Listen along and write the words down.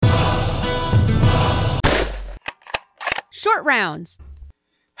Short Rounds.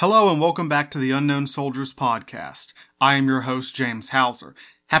 Hello and welcome back to the Unknown Soldiers podcast. I am your host, James Hauser.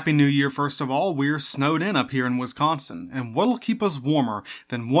 Happy New Year, first of all. We're snowed in up here in Wisconsin, and what'll keep us warmer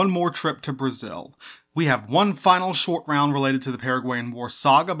than one more trip to Brazil? We have one final short round related to the Paraguayan War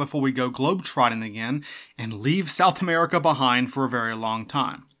saga before we go globetrotting again and leave South America behind for a very long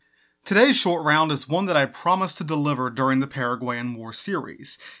time. Today's short round is one that I promised to deliver during the Paraguayan War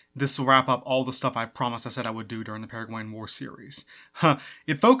series. This will wrap up all the stuff I promised I said I would do during the Paraguayan War series.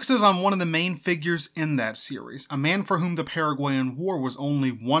 It focuses on one of the main figures in that series, a man for whom the Paraguayan War was only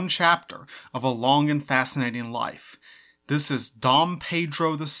one chapter of a long and fascinating life. This is Dom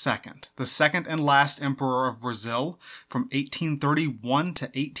Pedro II, the second and last emperor of Brazil from 1831 to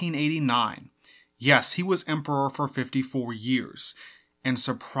 1889. Yes, he was emperor for 54 years. And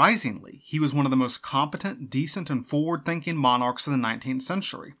surprisingly, he was one of the most competent, decent, and forward-thinking monarchs of the 19th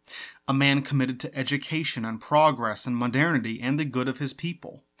century. A man committed to education and progress and modernity and the good of his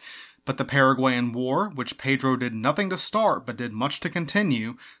people. But the Paraguayan War, which Pedro did nothing to start but did much to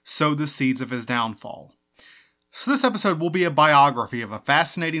continue, sowed the seeds of his downfall. So this episode will be a biography of a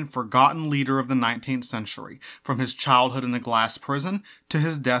fascinating, forgotten leader of the 19th century, from his childhood in a glass prison to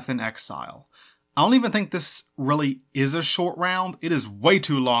his death in exile. I don't even think this really is a short round. It is way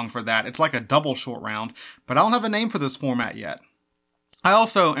too long for that. It's like a double short round, but I don't have a name for this format yet. I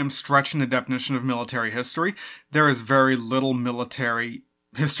also am stretching the definition of military history. There is very little military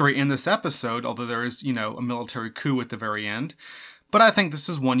history in this episode, although there is, a military coup at the very end. But I think this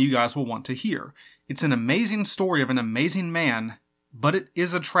is one you guys will want to hear. It's an amazing story of an amazing man, but it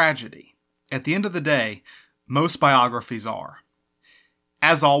is a tragedy. At the end of the day, most biographies are.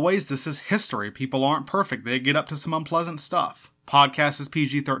 As always, this is history. People aren't perfect. They get up to some unpleasant stuff. Podcast is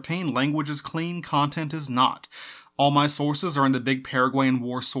PG-13, language is clean, content is not. All my sources are in the big Paraguayan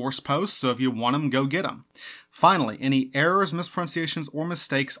War source post, so if you want them, go get them. Finally, any errors, mispronunciations, or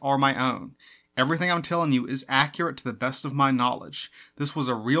mistakes are my own. Everything I'm telling you is accurate to the best of my knowledge. This was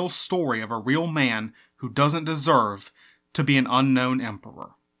a real story of a real man who doesn't deserve to be an unknown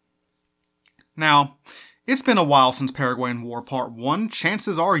emperor. Now, it's been a while since Paraguayan War Part 1.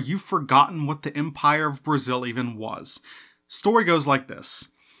 Chances are you've forgotten what the Empire of Brazil even was. Story goes like this.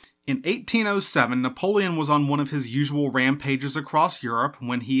 In 1807, Napoleon was on one of his usual rampages across Europe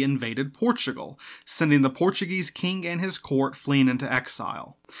when he invaded Portugal, sending the Portuguese king and his court fleeing into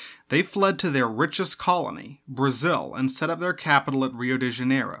exile. They fled to their richest colony, Brazil, and set up their capital at Rio de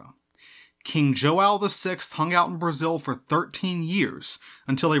Janeiro. King João VI hung out in Brazil for 13 years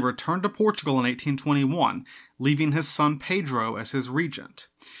until he returned to Portugal in 1821, leaving his son Pedro as his regent.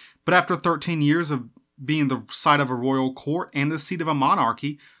 But after 13 years of being the site of a royal court and the seat of a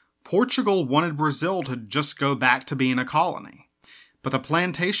monarchy, Portugal wanted Brazil to just go back to being a colony. But the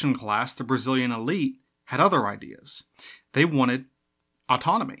plantation class, the Brazilian elite, had other ideas. They wanted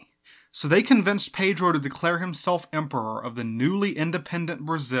autonomy. So they convinced Pedro to declare himself emperor of the newly independent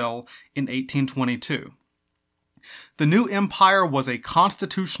Brazil in 1822. The new empire was a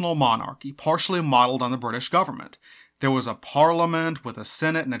constitutional monarchy, partially modeled on the British government. There was a parliament with a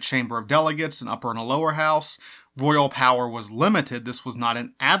senate and a chamber of delegates, an upper and a lower house. Royal power was limited. This was not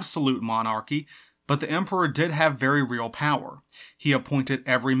an absolute monarchy, but the emperor did have very real power. He appointed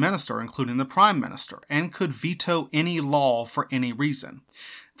every minister, including the prime minister, and could veto any law for any reason.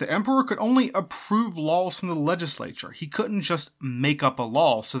 The emperor could only approve laws from the legislature. He couldn't just make up a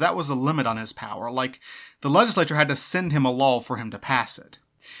law, so that was a limit on his power. Like, the legislature had to send him a law for him to pass it.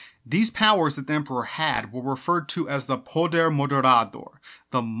 These powers that the emperor had were referred to as the poder moderador,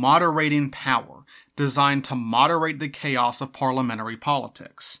 the moderating power, designed to moderate the chaos of parliamentary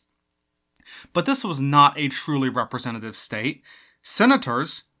politics. But this was not a truly representative state.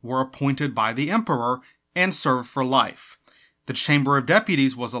 Senators were appointed by the emperor and served for life. The Chamber of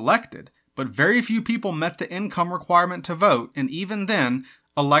Deputies was elected, but very few people met the income requirement to vote, and even then,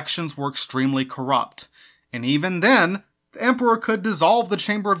 elections were extremely corrupt. And even then, the emperor could dissolve the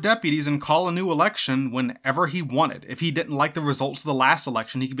Chamber of Deputies and call a new election whenever he wanted. If he didn't like the results of the last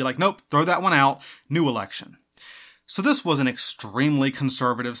election, he could be like, nope, throw that one out, new election. So this was an extremely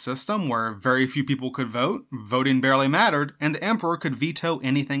conservative system where very few people could vote, voting barely mattered, and the emperor could veto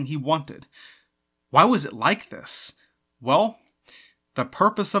anything he wanted. Why was it like this? Well, the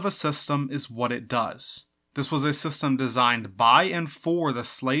purpose of a system is what it does. This was a system designed by and for the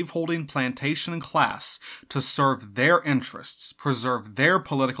slaveholding plantation class to serve their interests, preserve their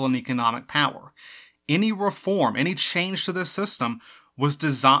political and economic power. Any reform, any change to this system was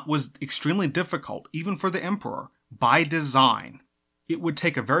extremely difficult, even for the emperor, by design. It would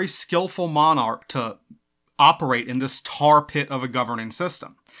take a very skillful monarch to operate in this tar pit of a governing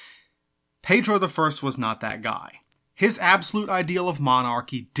system. Pedro I was not that guy. His absolute ideal of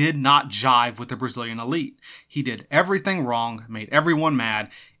monarchy did not jive with the Brazilian elite. He did everything wrong, made everyone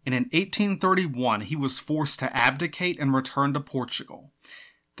mad, and in 1831 he was forced to abdicate and return to Portugal.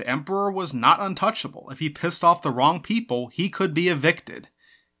 The emperor was not untouchable. If he pissed off the wrong people, he could be evicted.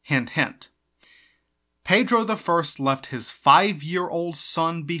 Hint, hint. Pedro I left his 5-year-old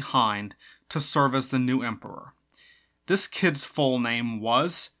son behind to serve as the new emperor. This kid's full name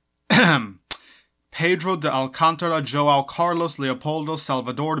was Pedro de Alcântara João Carlos Leopoldo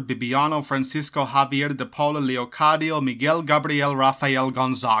Salvador Bibiano Francisco Javier de Paula Leocadio Miguel Gabriel Rafael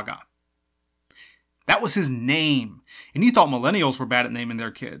Gonzaga. That was his name, and he thought millennials were bad at naming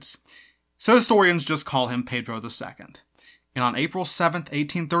their kids. So historians just call him Pedro II. And on April 7th,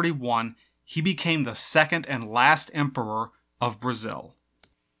 1831, he became the second and last emperor of Brazil.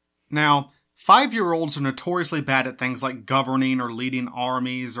 Now, 5-year-olds are notoriously bad at things like governing or leading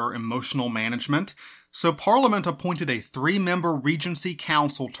armies or emotional management, so Parliament appointed a 3-member regency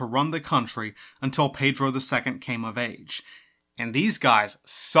council to run the country until Pedro II came of age. And these guys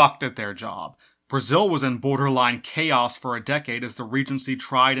sucked at their job. Brazil was in borderline chaos for a decade as the regency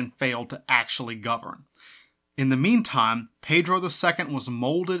tried and failed to actually govern. In the meantime, Pedro II was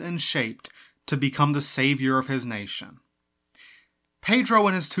molded and shaped to become the savior of his nation. Pedro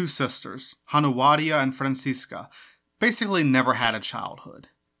and his 2 sisters, Januaria and Francisca, basically never had a childhood.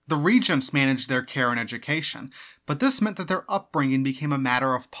 The regents managed their care and education, but this meant that their upbringing became a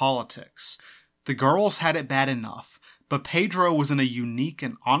matter of politics. The girls had it bad enough, but Pedro was in a unique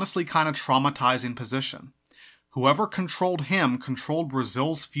and honestly kind of traumatizing position. Whoever controlled him controlled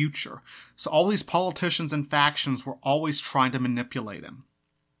Brazil's future, so all these politicians and factions were always trying to manipulate him.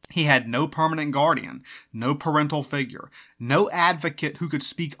 He had no permanent guardian, no parental figure, no advocate who could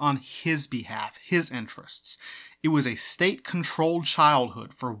speak on his behalf, his interests. It was a state-controlled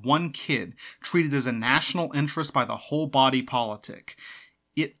childhood for one kid, treated as a national interest by the whole body politic.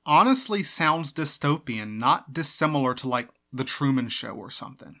 It honestly sounds dystopian, not dissimilar to like The Truman Show or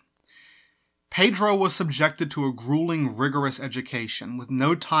something. Pedro was subjected to a grueling, rigorous education with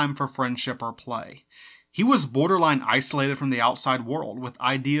no time for friendship or play. He was borderline isolated from the outside world, with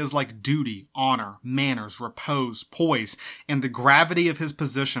ideas like duty, honor, manners, repose, poise, and the gravity of his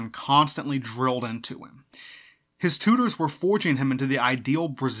position constantly drilled into him. His tutors were forging him into the ideal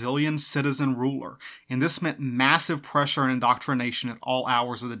Brazilian citizen ruler, and this meant massive pressure and indoctrination at all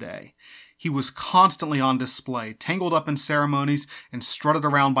hours of the day. He was constantly on display, tangled up in ceremonies, and strutted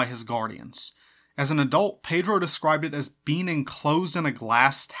around by his guardians. As an adult, Pedro described it as being enclosed in a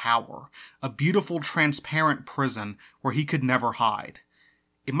glass tower, a beautiful transparent prison where he could never hide.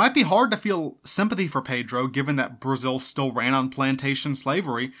 It might be hard to feel sympathy for Pedro, given that Brazil still ran on plantation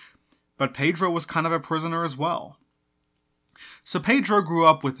slavery, but Pedro was kind of a prisoner as well. So Pedro grew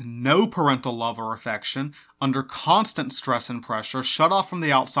up with no parental love or affection, under constant stress and pressure, shut off from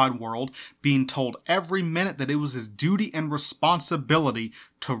the outside world, being told every minute that it was his duty and responsibility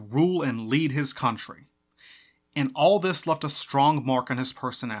to rule and lead his country. And all this left a strong mark on his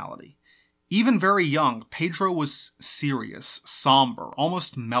personality. Even very young, Pedro was serious, somber,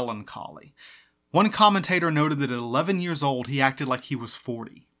 almost melancholy. One commentator noted that at 11 years old he acted like he was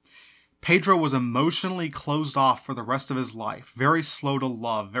 40. Pedro was emotionally closed off for the rest of his life, very slow to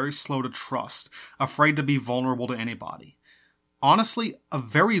love, very slow to trust, afraid to be vulnerable to anybody. Honestly, a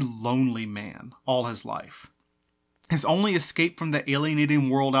very lonely man all his life. His only escape from the alienating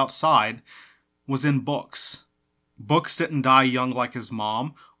world outside was in books. Books didn't die young like his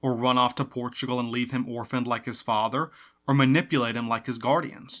mom, or run off to Portugal and leave him orphaned like his father, or manipulate him like his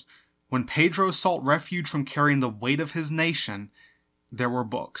guardians. When Pedro sought refuge from carrying the weight of his nation, there were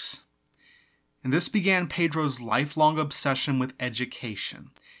books. And this began Pedro's lifelong obsession with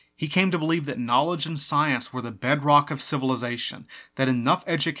education. He came to believe that knowledge and science were the bedrock of civilization, that enough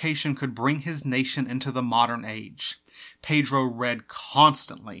education could bring his nation into the modern age. Pedro read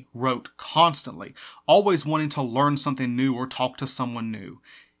constantly, wrote constantly, always wanting to learn something new or talk to someone new.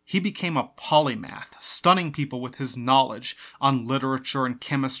 He became a polymath, stunning people with his knowledge on literature and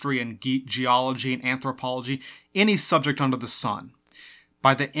chemistry and geology and anthropology, any subject under the sun.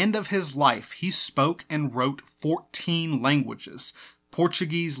 By the end of his life, he spoke and wrote 14 languages: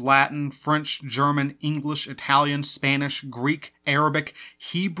 Portuguese, Latin, French, German, English, Italian, Spanish, Greek, Arabic,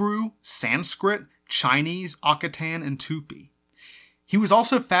 Hebrew, Sanskrit, Chinese, Occitan, and Tupi. He was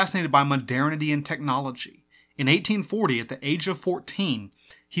also fascinated by modernity and technology. In 1840, at the age of 14,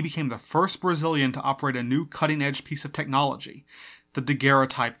 he became the first Brazilian to operate a new cutting-edge piece of technology, the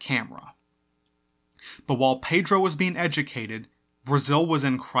daguerreotype camera. But while Pedro was being educated, Brazil was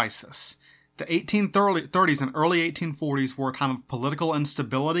in crisis. The 1830s and early 1840s were a time of political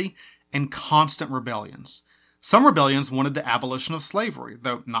instability and constant rebellions. Some rebellions wanted the abolition of slavery,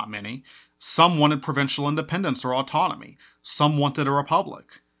 though not many. Some wanted provincial independence or autonomy. Some wanted a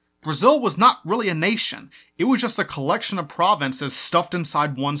republic. Brazil was not really a nation. It was just a collection of provinces stuffed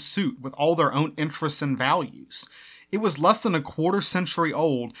inside one suit with all their own interests and values. It was less than a quarter century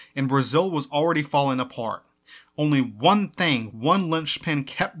old, and Brazil was already falling apart. Only one thing, one linchpin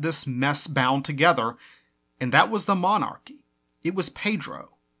kept this mess bound together, and that was the monarchy. It was Pedro,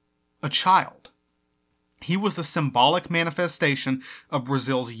 a child. He was the symbolic manifestation of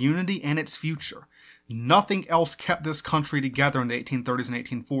Brazil's unity and its future. Nothing else kept this country together in the 1830s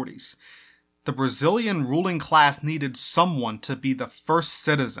and 1840s. The Brazilian ruling class needed someone to be the first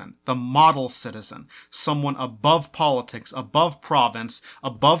citizen, the model citizen, someone above politics, above province,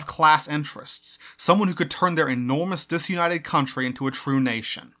 above class interests, someone who could turn their enormous disunited country into a true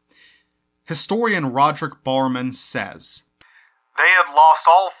nation. Historian Roderick Barman says, "They had lost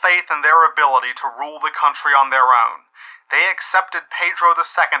all faith in their ability to rule the country on their own. They accepted Pedro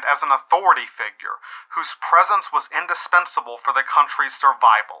II as an authority figure, whose presence was indispensable for the country's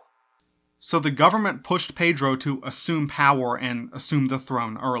survival." So the government pushed Pedro to assume power and assume the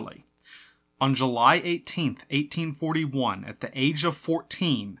throne early. On July 18th, 1841, at the age of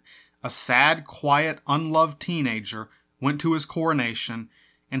 14, a sad, quiet, unloved teenager went to his coronation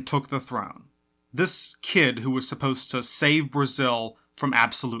and took the throne. This kid who was supposed to save Brazil from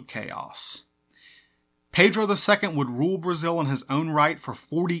absolute chaos. Pedro II would rule Brazil in his own right for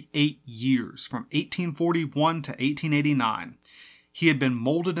 48 years, from 1841 to 1889. He had been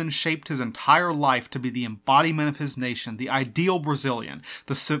molded and shaped his entire life to be the embodiment of his nation, the ideal Brazilian,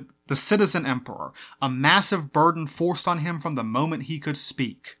 the citizen emperor, a massive burden forced on him from the moment he could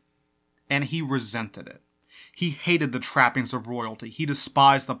speak. And he resented it. He hated the trappings of royalty. He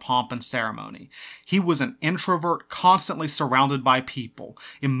despised the pomp and ceremony. He was an introvert, constantly surrounded by people,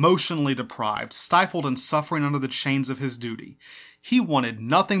 emotionally deprived, stifled and suffering under the chains of his duty. He wanted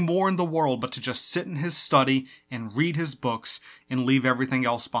nothing more in the world but to just sit in his study and read his books and leave everything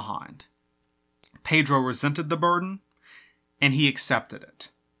else behind. Pedro resented the burden, and he accepted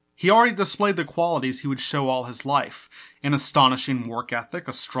it. He already displayed the qualities he would show all his life: an astonishing work ethic,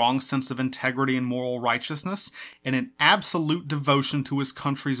 a strong sense of integrity and moral righteousness, and an absolute devotion to his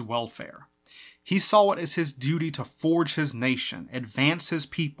country's welfare. He saw it as his duty to forge his nation, advance his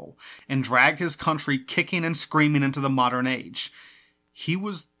people, and drag his country kicking and screaming into the modern age. He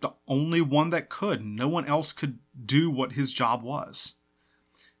was the only one that could. No one else could do what his job was.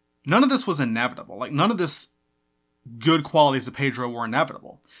 None of this was inevitable. None of this good qualities of Pedro were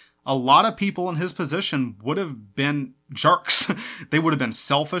inevitable. A lot of people in his position would have been jerks. They would have been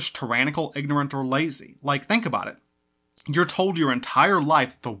selfish, tyrannical, ignorant, or lazy. Think about it. You're told your entire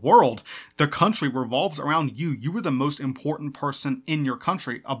life, the world, the country revolves around you. You were the most important person in your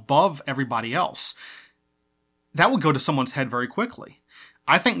country, above everybody else. That would go to someone's head very quickly.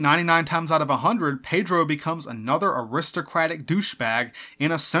 I think 99 times out of 100, Pedro becomes another aristocratic douchebag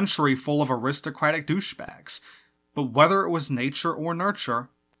in a century full of aristocratic douchebags. But whether it was nature or nurture,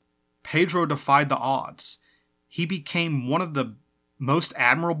 Pedro defied the odds. He became one of the most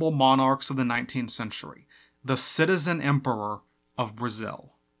admirable monarchs of the 19th century, the citizen emperor of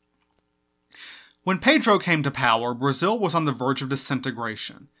Brazil. When Pedro came to power, Brazil was on the verge of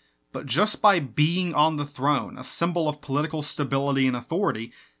disintegration. But just by being on the throne, a symbol of political stability and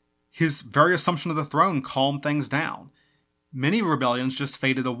authority, his very assumption of the throne calmed things down. Many rebellions just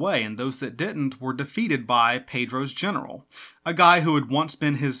faded away, and those that didn't were defeated by Pedro's general, a guy who had once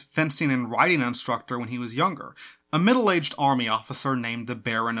been his fencing and riding instructor when he was younger, a middle-aged army officer named the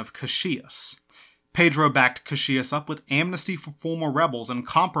Baron of Caxias. Pedro backed Caxias up with amnesty for former rebels and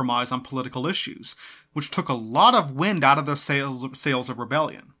compromise on political issues, which took a lot of wind out of the sails of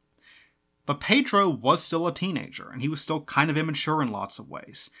rebellion. But Pedro was still a teenager, and he was still kind of immature in lots of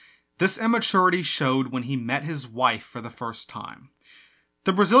ways. This immaturity showed when he met his wife for the first time.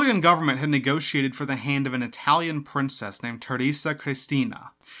 The Brazilian government had negotiated for the hand of an Italian princess named Teresa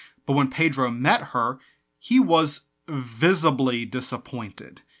Cristina, but when Pedro met her, he was visibly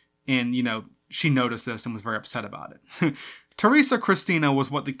disappointed. And, she noticed this and was very upset about it. Teresa Cristina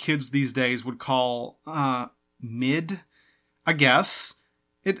was what the kids these days would call, mid, I guess.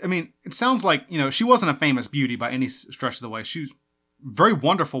 It sounds like, she wasn't a famous beauty by any stretch of the way. She was very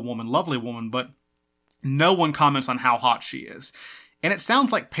wonderful woman, lovely woman, but no one comments on how hot she is. And it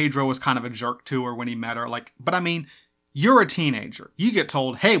sounds like Pedro was kind of a jerk to her when he met her. You're a teenager. You get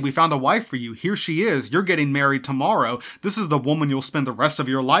told, hey, we found a wife for you. Here she is. You're getting married tomorrow. This is the woman you'll spend the rest of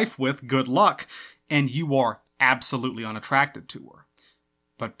your life with. Good luck. And you are absolutely unattracted to her.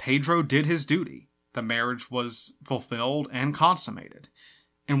 But Pedro did his duty. The marriage was fulfilled and consummated.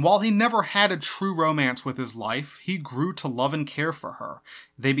 And while he never had a true romance with his life, he grew to love and care for her.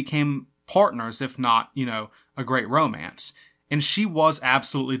 They became partners, if not, a great romance. And she was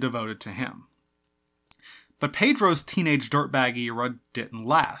absolutely devoted to him. But Pedro's teenage dirtbag era didn't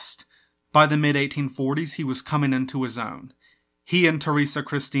last. By the mid-1840s, he was coming into his own. He and Teresa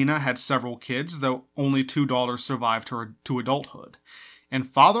Cristina had several kids, though only 2 daughters survived her to adulthood. And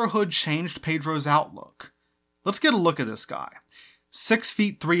fatherhood changed Pedro's outlook. Let's get a look at this guy. 6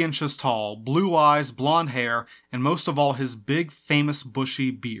 feet 3 inches tall, blue eyes, blonde hair, and most of all his big, famous,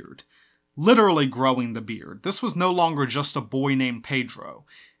 bushy beard. Literally growing the beard. This was no longer just a boy named Pedro.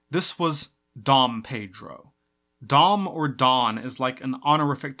 This was Dom Pedro. Dom or Don is like an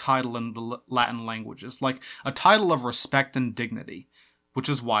honorific title in the Latin languages, like a title of respect and dignity, which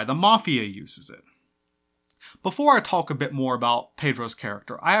is why the Mafia uses it. Before I talk a bit more about Pedro's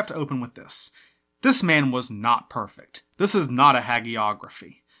character, I have to open with this. This man was not perfect. This is not a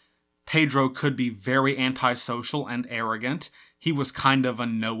hagiography. Pedro could be very antisocial and arrogant. He was kind of a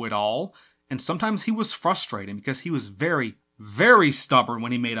know-it-all, and sometimes he was frustrating because he was very, very stubborn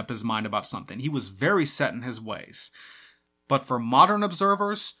when he made up his mind about something. He was very set in his ways. But for modern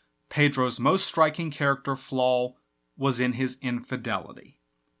observers, Pedro's most striking character flaw was in his infidelity.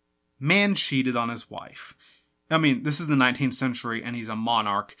 Man cheated on his wife. I mean, this is the 19th century and he's a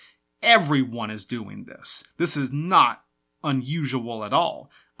monarch. Everyone is doing this. This is not unusual at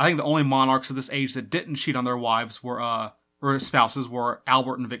all. I think the only monarchs of this age that didn't cheat on their wives or spouses were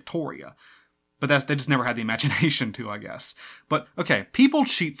Albert and Victoria. But they just never had the imagination to, I guess. But, okay, people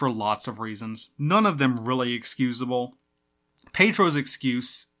cheat for lots of reasons. None of them really excusable. Pedro's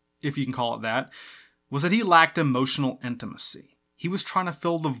excuse, if you can call it that, was that he lacked emotional intimacy. He was trying to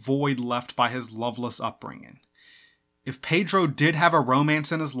fill the void left by his loveless upbringing. If Pedro did have a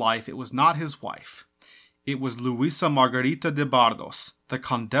romance in his life, it was not his wife. It was Luisa Margarita de Bardos, the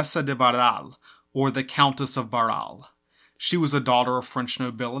Condesa de Barral, or the Countess of Barral. She was a daughter of French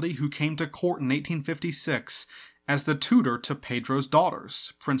nobility who came to court in 1856 as the tutor to Pedro's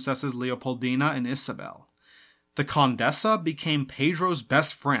daughters, Princesses Leopoldina and Isabel. The Condesa became Pedro's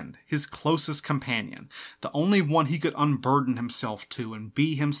best friend, his closest companion, the only one he could unburden himself to and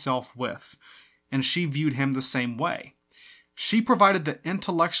be himself with, and she viewed him the same way. She provided the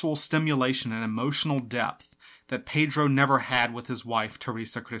intellectual stimulation and emotional depth that Pedro never had with his wife,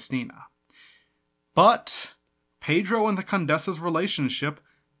 Teresa Cristina. But Pedro and the Condesa's relationship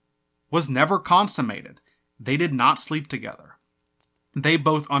was never consummated. They did not sleep together. They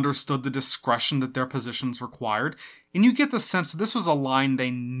both understood the discretion that their positions required, and you get the sense that this was a line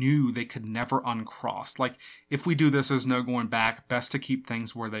they knew they could never uncross. Like, if we do this, there's no going back, best to keep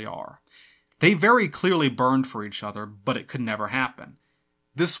things where they are. They very clearly burned for each other, but it could never happen.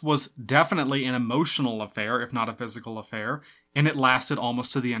 This was definitely an emotional affair, if not a physical affair, and it lasted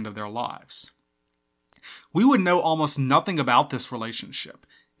almost to the end of their lives. We would know almost nothing about this relationship,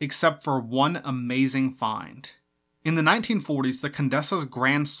 except for one amazing find. In the 1940s, the Condesa's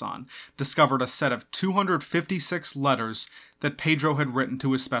grandson discovered a set of 256 letters that Pedro had written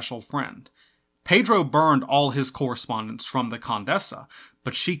to his special friend. Pedro burned all his correspondence from the Condesa,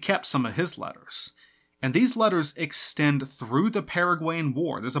 but she kept some of his letters. And these letters extend through the Paraguayan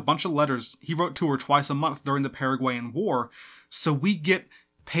War. There's a bunch of letters he wrote to her twice a month during the Paraguayan War, so we get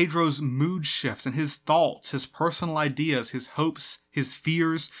Pedro's mood shifts and his thoughts, his personal ideas, his hopes, his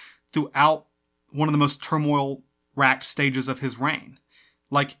fears throughout one of the most turmoil-racked stages of his reign.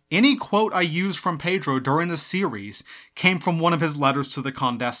 Like, any quote I used from Pedro during the series came from one of his letters to the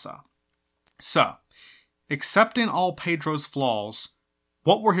Condesa. So, accepting all Pedro's flaws,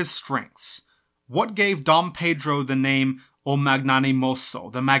 what were his strengths? What gave Dom Pedro the name O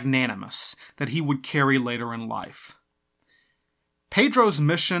Magnanimoso, the magnanimous, that he would carry later in life? Pedro's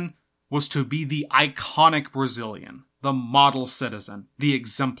mission was to be the iconic Brazilian, the model citizen, the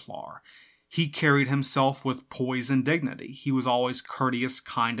exemplar. He carried himself with poise and dignity. He was always courteous,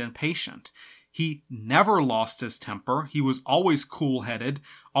 kind, and patient. He never lost his temper. He was always cool-headed,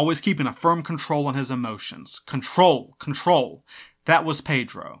 always keeping a firm control on his emotions. Control. That was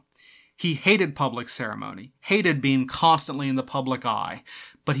Pedro. He hated public ceremony, hated being constantly in the public eye,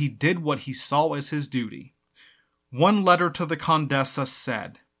 but he did what he saw as his duty. One letter to the Condesa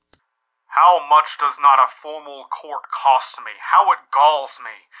said, "How much does not a formal court cost me? How it galls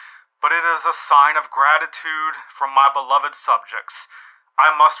me! But it is a sign of gratitude from my beloved subjects.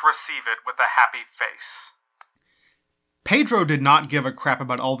 I must receive it with a happy face." Pedro did not give a crap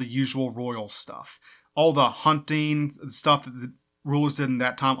about all the usual royal stuff. All the hunting, stuff that the rulers did in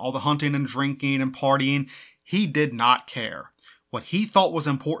that time, all the hunting and drinking and partying. He did not care. What he thought was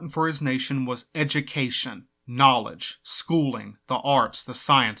important for his nation was education, knowledge, schooling, the arts, the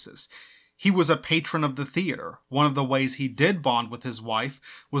sciences. He was a patron of the theater. One of the ways he did bond with his wife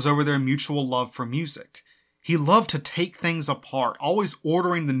was over their mutual love for music. He loved to take things apart, always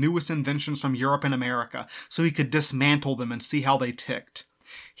ordering the newest inventions from Europe and America so he could dismantle them and see how they ticked.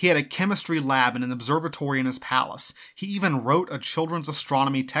 He had a chemistry lab and an observatory in his palace. He even wrote a children's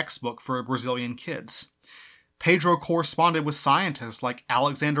astronomy textbook for Brazilian kids. Pedro corresponded with scientists like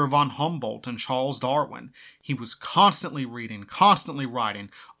Alexander von Humboldt and Charles Darwin. He was constantly reading, constantly writing,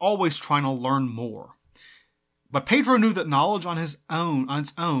 always trying to learn more. But Pedro knew that knowledge on its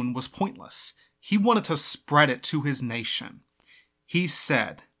own was pointless. He wanted to spread it to his nation. He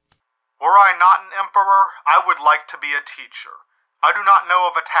said, "Were I not an emperor, I would like to be a teacher. I do not know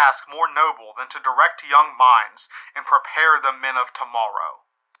of a task more noble than to direct young minds and prepare the men of tomorrow."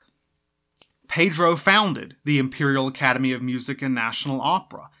 Pedro founded the Imperial Academy of Music and National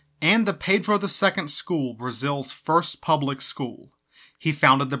Opera, and the Pedro II School, Brazil's first public school. He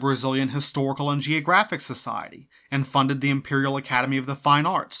founded the Brazilian Historical and Geographic Society, and funded the Imperial Academy of the Fine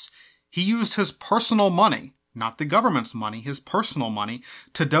Arts. He used his personal money, not the government's money, his personal money,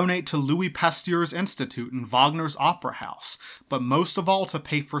 to donate to Louis Pasteur's Institute and Wagner's Opera House, but most of all to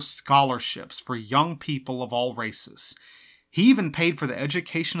pay for scholarships for young people of all races. He even paid for the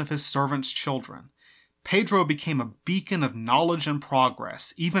education of his servants' children. Pedro became a beacon of knowledge and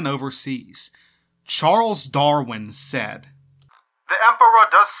progress, even overseas. Charles Darwin said, "The emperor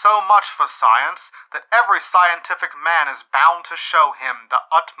does so much for science that every scientific man is bound to show him the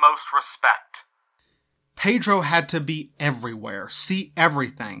utmost respect." Pedro had to be everywhere, see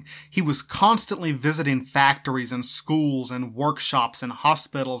everything. He was constantly visiting factories and schools and workshops and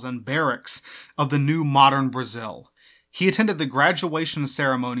hospitals and barracks of the new modern Brazil. He attended the graduation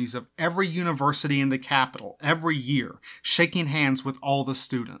ceremonies of every university in the capital every year, shaking hands with all the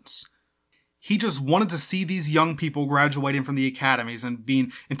students. He just wanted to see these young people graduating from the academies and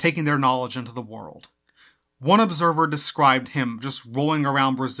taking their knowledge into the world. One observer described him just rolling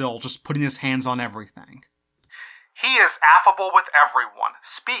around Brazil, just putting his hands on everything. "He is affable with everyone,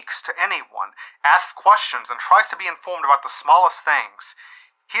 speaks to anyone, asks questions, and tries to be informed about the smallest things.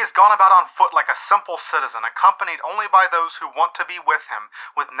 He has gone about on foot like a simple citizen, accompanied only by those who want to be with him,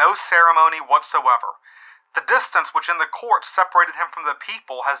 with no ceremony whatsoever. The distance which in the court separated him from the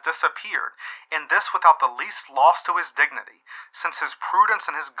people has disappeared, and this without the least loss to his dignity, since his prudence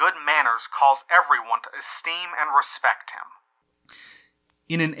and his good manners cause everyone to esteem and respect him."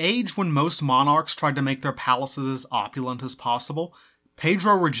 In an age when most monarchs tried to make their palaces as opulent as possible,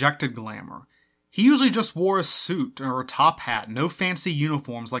 Pedro rejected glamour. He usually just wore a suit or a top hat, no fancy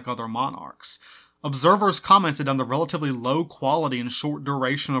uniforms like other monarchs. Observers commented on the relatively low quality and short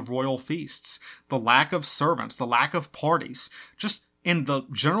duration of royal feasts, the lack of servants, the lack of parties, and the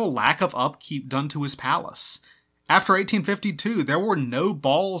general lack of upkeep done to his palace. After 1852, there were no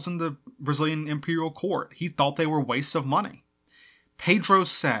balls in the Brazilian imperial court. He thought they were wastes of money. Pedro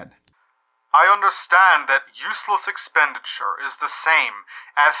said, "I understand that useless expenditure is the same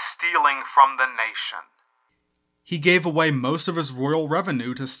as stealing from the nation." He gave away most of his royal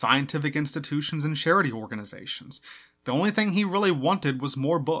revenue to scientific institutions and charity organizations. The only thing he really wanted was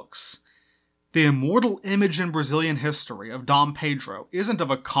more books. The immortal image in Brazilian history of Dom Pedro isn't of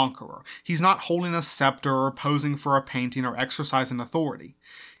a conqueror. He's not holding a scepter or posing for a painting or exercising authority.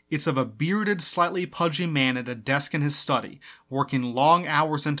 It's of a bearded, slightly pudgy man at a desk in his study, working long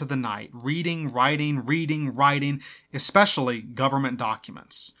hours into the night, reading, writing, especially government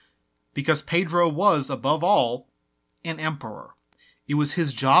documents. Because Pedro was, above all, an emperor. It was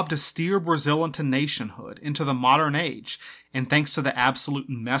his job to steer Brazil into nationhood, into the modern age, and thanks to the absolute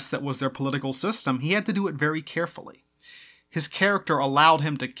mess that was their political system, he had to do it very carefully. His character allowed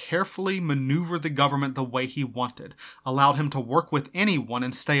him to carefully maneuver the government the way he wanted, allowed him to work with anyone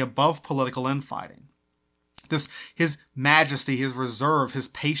and stay above political infighting. His majesty, his reserve, his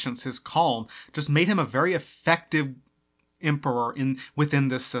patience, his calm just made him a very effective emperor within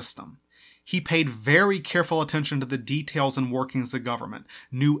this system. He paid very careful attention to the details and workings of government,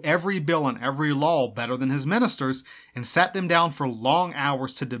 knew every bill and every law better than his ministers, and sat them down for long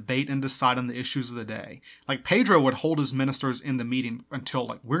hours to debate and decide on the issues of the day. Pedro would hold his ministers in the meeting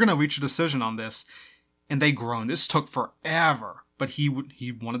until, we're going to reach a decision on this, and they groaned. This took forever, but he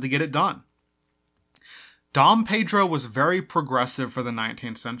wanted to get it done. Dom Pedro was very progressive for the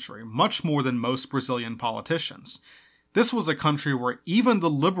 19th century, much more than most Brazilian politicians. This was a country where even the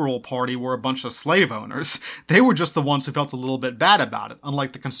Liberal Party were a bunch of slave owners. They were just the ones who felt a little bit bad about it,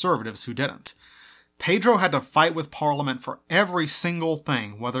 unlike the conservatives who didn't. Pedro had to fight with Parliament for every single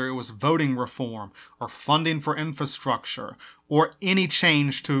thing, whether it was voting reform, or funding for infrastructure, or any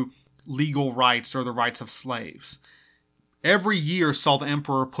change to legal rights or the rights of slaves. Every year saw the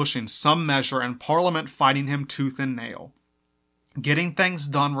emperor pushing some measure and Parliament fighting him tooth and nail. Getting things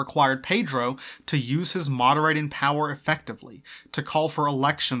done required Pedro to use his moderating power effectively, to call for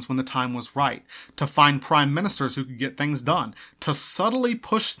elections when the time was right, to find prime ministers who could get things done, to subtly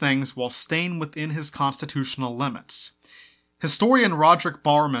push things while staying within his constitutional limits. Historian Roderick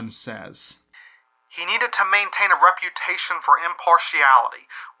Barman says, "He needed to maintain a reputation for impartiality,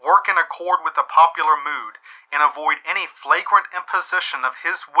 work in accord with the popular mood, and avoid any flagrant imposition of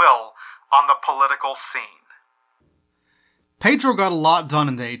his will on the political scene." Pedro got a lot done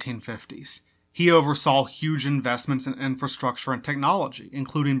in the 1850s. He oversaw huge investments in infrastructure and technology,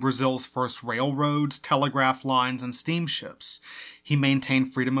 including Brazil's first railroads, telegraph lines, and steamships. He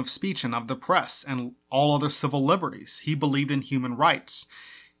maintained freedom of speech and of the press and all other civil liberties. He believed in human rights.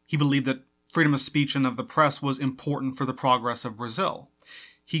 He believed that freedom of speech and of the press was important for the progress of Brazil.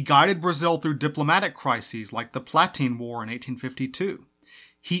 He guided Brazil through diplomatic crises like the Platine War in 1852.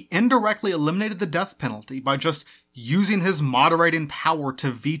 He indirectly eliminated the death penalty by just using his moderating power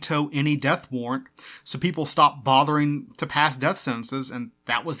to veto any death warrant, so people stopped bothering to pass death sentences, and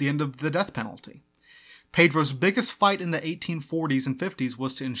that was the end of the death penalty. Pedro's biggest fight in the 1840s and 50s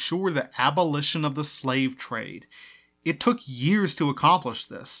was to ensure the abolition of the slave trade. It took years to accomplish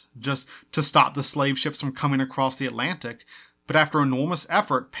this, just to stop the slave ships from coming across the Atlantic, but after enormous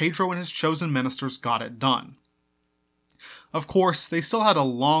effort, Pedro and his chosen ministers got it done. Of course, they still had a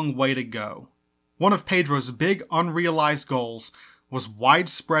long way to go. One of Pedro's big unrealized goals was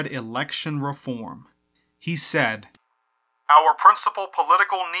widespread election reform. He said, "Our principal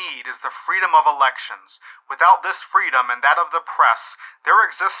political need is the freedom of elections. Without this freedom and that of the press, there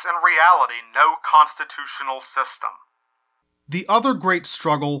exists in reality no constitutional system." The other great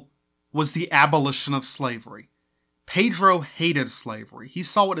struggle was the abolition of slavery. Pedro hated slavery. He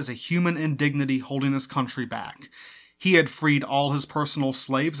saw it as a human indignity holding his country back. He had freed all his personal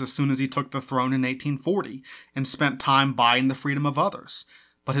slaves as soon as he took the throne in 1840 and spent time buying the freedom of others.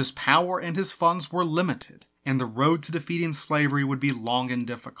 But his power and his funds were limited, and the road to defeating slavery would be long and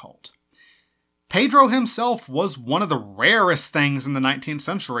difficult. Pedro himself was one of the rarest things in the 19th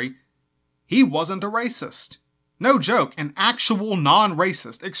century. He wasn't a racist. No joke, an actual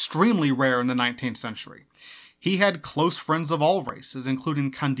non-racist, extremely rare in the 19th century. He had close friends of all races,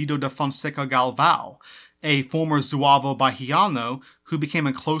 including Candido de Fonseca Galvão, a former Zuavo Bahiano who became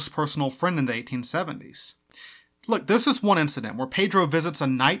a close personal friend in the 1870s. Look, this is one incident where Pedro visits a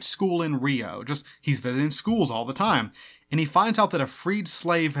night school in Rio. He's visiting schools all the time, and he finds out that a freed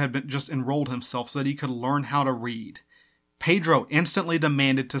slave had just enrolled himself so that he could learn how to read. Pedro instantly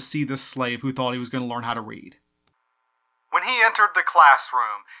demanded to see this slave who thought he was going to learn how to read. When he entered the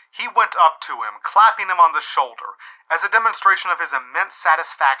classroom, he went up to him, clapping him on the shoulder, as a demonstration of his immense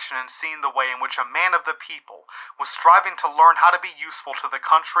satisfaction in seeing the way in which a man of the people was striving to learn how to be useful to the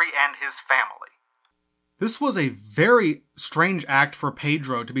country and his family. This was a very strange act for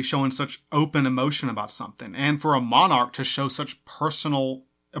Pedro to be showing such open emotion about something, and for a monarch to show such personal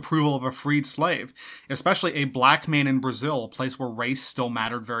approval of a freed slave, especially a black man in Brazil, a place where race still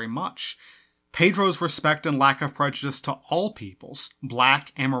mattered very much. Pedro's respect and lack of prejudice to all peoples,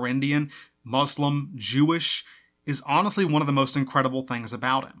 black, Amerindian, Muslim, Jewish, is honestly one of the most incredible things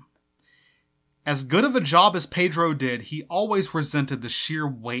about him. As good of a job as Pedro did, he always resented the sheer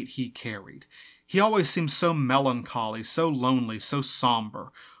weight he carried. He always seemed so melancholy, so lonely, so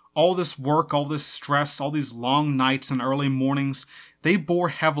somber. All this work, all this stress, all these long nights and early mornings, they bore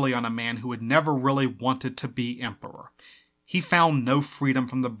heavily on a man who had never really wanted to be emperor. He found no freedom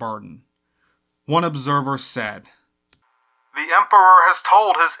from the burden. One observer said, "The emperor has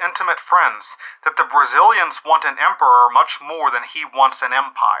told his intimate friends that the Brazilians want an emperor much more than he wants an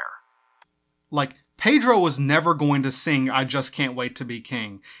empire." Like, Pedro was never going to sing "I Just Can't Wait to Be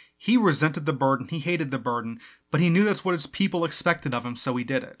King." He resented the burden, he hated the burden, but he knew that's what his people expected of him, so he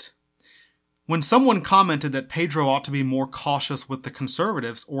did it. When someone commented that Pedro ought to be more cautious with the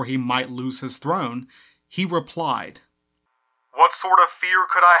conservatives or he might lose his throne, he replied, "What sort of fear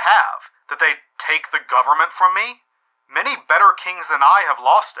could I have? That they take the government from me? Many better kings than I have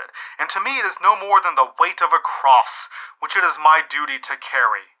lost it, and to me it is no more than the weight of a cross, which it is my duty to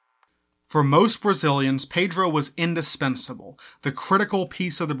carry." For most Brazilians, Pedro was indispensable, the critical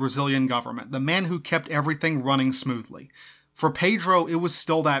piece of the Brazilian government, the man who kept everything running smoothly. For Pedro, it was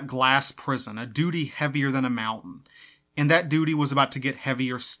still that glass prison, a duty heavier than a mountain. And that duty was about to get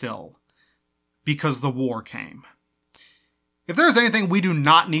heavier still, because the war came. If there is anything we do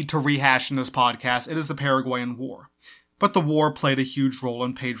not need to rehash in this podcast, it is the Paraguayan War. But the war played a huge role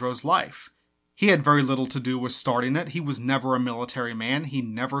in Pedro's life. He had very little to do with starting it. He was never a military man. He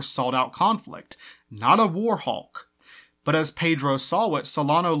never sought out conflict. Not a war hawk. But as Pedro saw it,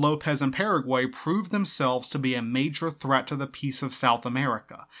 Solano Lopez and Paraguay proved themselves to be a major threat to the peace of South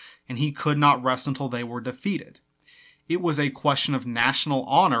America, and he could not rest until they were defeated. It was a question of national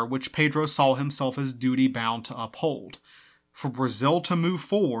honor which Pedro saw himself as duty-bound to uphold. For Brazil to move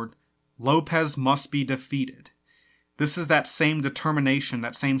forward, Lopez must be defeated. This is that same determination,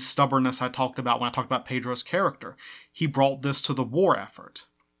 that same stubbornness I talked about when I talked about Pedro's character. He brought this to the war effort.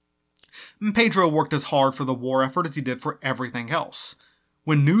 And Pedro worked as hard for the war effort as he did for everything else.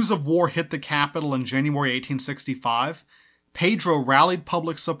 When news of war hit the capital in January 1865, Pedro rallied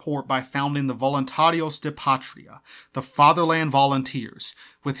public support by founding the Voluntarios de Patria, the Fatherland Volunteers,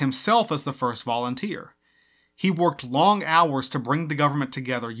 with himself as the first volunteer. He worked long hours to bring the government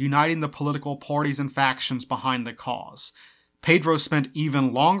together, uniting the political parties and factions behind the cause. Pedro spent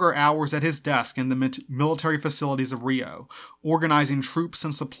even longer hours at his desk in the military facilities of Rio, organizing troops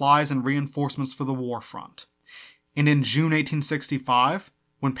and supplies and reinforcements for the war front. And in June 1865,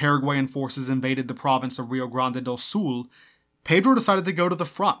 when Paraguayan forces invaded the province of Rio Grande do Sul, Pedro decided to go to the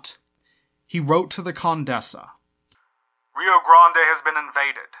front. He wrote to the Condessa, "Rio Grande has been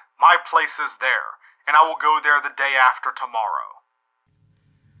invaded. My place is there, and I will go there the day after tomorrow."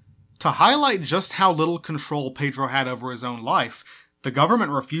 To highlight just how little control Pedro had over his own life, the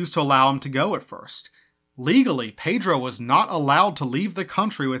government refused to allow him to go at first. Legally, Pedro was not allowed to leave the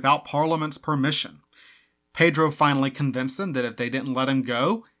country without Parliament's permission. Pedro finally convinced them that if they didn't let him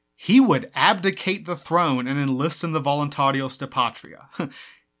go, he would abdicate the throne and enlist in the Voluntarios de Patria.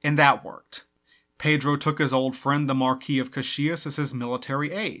 And that worked. Pedro took his old friend the Marquis of Caxias as his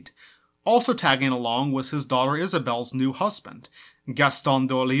military aide. Also tagging along was his daughter Isabel's new husband, Gaston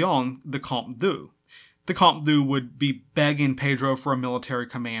d'Orléans, the Comte d'Eu. The Comte d'Eu would be begging Pedro for a military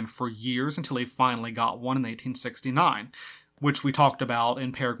command for years until he finally got one in 1869, which we talked about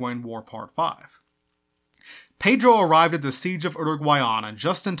in Paraguayan War Part 5. Pedro arrived at the siege of Uruguayana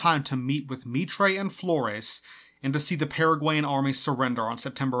just in time to meet with Mitre and Flores and to see the Paraguayan army surrender on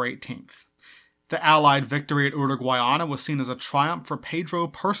September 18th. The Allied victory at Uruguayana was seen as a triumph for Pedro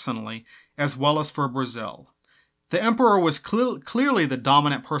personally, as well as for Brazil. The emperor was clearly the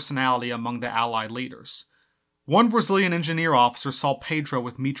dominant personality among the Allied leaders. One Brazilian engineer officer saw Pedro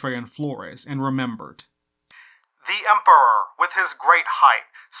with Mitre and Flores and remembered, "The emperor, with his great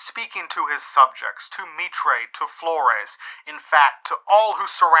height, speaking to his subjects, to Mitre, to Flores, in fact, to all who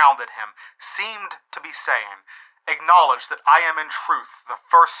surrounded him, seemed to be saying, 'Acknowledge that I am in truth the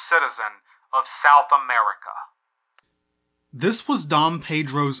first citizen of South America.'" This was Dom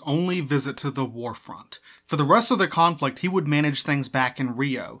Pedro's only visit to the war front. For the rest of the conflict, he would manage things back in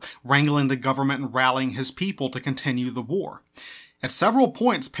Rio, wrangling the government and rallying his people to continue the war. At several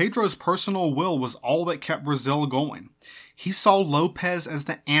points, Pedro's personal will was all that kept Brazil going. He saw Lopez as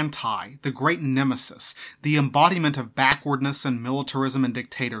the great nemesis, the embodiment of backwardness and militarism and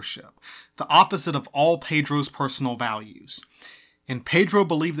dictatorship, the opposite of all Pedro's personal values. And Pedro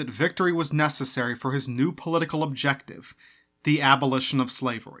believed that victory was necessary for his new political objective, the abolition of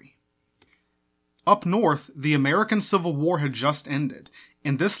slavery. Up north, the American Civil War had just ended,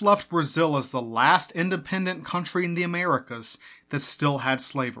 and this left Brazil as the last independent country in the Americas that still had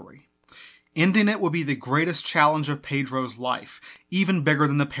slavery. Ending it would be the greatest challenge of Pedro's life, even bigger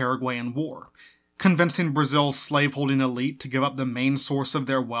than the Paraguayan War. Convincing Brazil's slaveholding elite to give up the main source of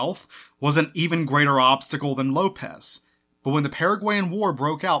their wealth was an even greater obstacle than Lopez. But when the Paraguayan War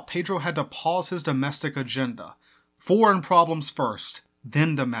broke out, Pedro had to pause his domestic agenda. Foreign problems first,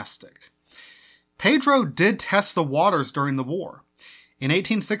 then domestic. Pedro did test the waters during the war. In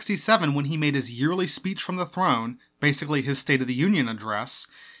 1867, when he made his yearly speech from the throne, basically his State of the Union address,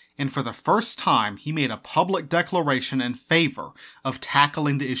 and for the first time, he made a public declaration in favor of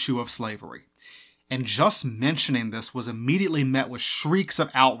tackling the issue of slavery. And just mentioning this was immediately met with shrieks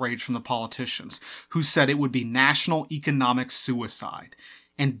of outrage from the politicians, who said it would be national economic suicide.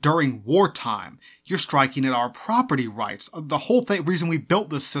 And during wartime, you're striking at our property rights. The whole reason we built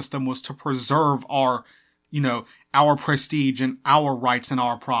this system was to preserve our prestige and our rights and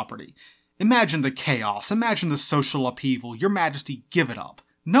our property. Imagine the chaos. Imagine the social upheaval. Your Majesty, give it up.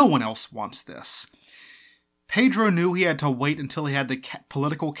 No one else wants this. Pedro knew he had to wait until he had the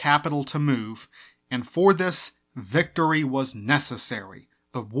political capital to move, and for this, victory was necessary.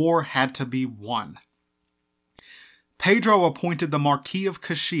 The war had to be won. Pedro appointed the Marquis of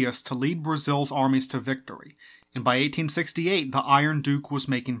Caxias to lead Brazil's armies to victory, and by 1868 the Iron Duke was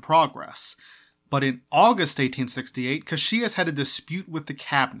making progress. But in August 1868, Caxias had a dispute with the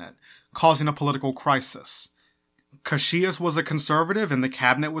cabinet, causing a political crisis. Caxias was a conservative and the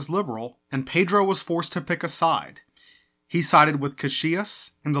cabinet was liberal, and Pedro was forced to pick a side. He sided with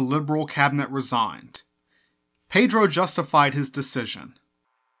Caxias, and the liberal cabinet resigned. Pedro justified his decision.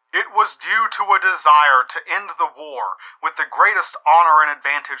 "It was due to a desire to end the war with the greatest honor and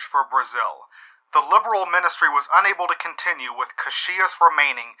advantage for Brazil. The liberal ministry was unable to continue with Caxias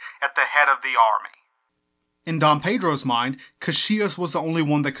remaining at the head of the army." In Dom Pedro's mind, Caxias was the only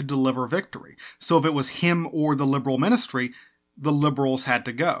one that could deliver victory, so if it was him or the liberal ministry, the liberals had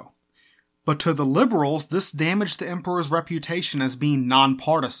to go. But to the liberals, this damaged the emperor's reputation as being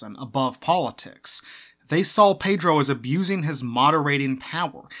nonpartisan, above politics. They saw Pedro as abusing his moderating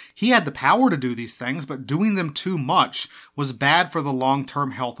power. He had the power to do these things, but doing them too much was bad for the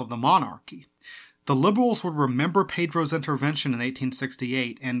long-term health of the monarchy. The liberals would remember Pedro's intervention in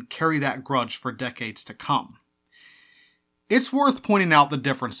 1868 and carry that grudge for decades to come. It's worth pointing out the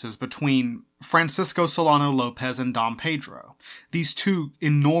differences between Francisco Solano Lopez and Dom Pedro, these two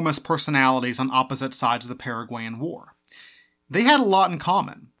enormous personalities on opposite sides of the Paraguayan War. They had a lot in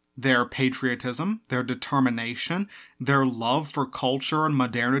common. Their patriotism, their determination, their love for culture and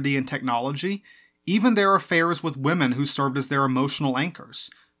modernity and technology, even their affairs with women who served as their emotional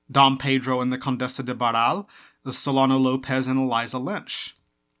anchors. Dom Pedro and the Condesa de Barral, Solano Lopez and Eliza Lynch.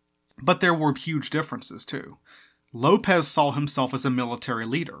 But there were huge differences, too. Lopez saw himself as a military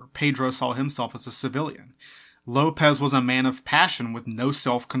leader. Pedro saw himself as a civilian. Lopez was a man of passion with no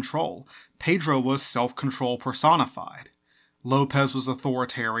self-control. Pedro was self-control personified. Lopez was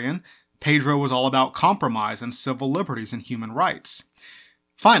authoritarian. Pedro was all about compromise and civil liberties and human rights.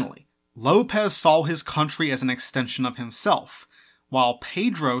 Finally, Lopez saw his country as an extension of himself, while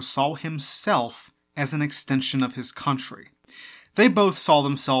Pedro saw himself as an extension of his country. They both saw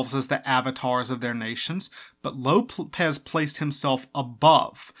themselves as the avatars of their nations, but Lopez placed himself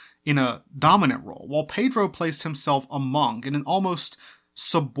above, in a dominant role, while Pedro placed himself among, in an almost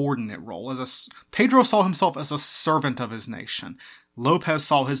subordinate role. Pedro saw himself as a servant of his nation. Lopez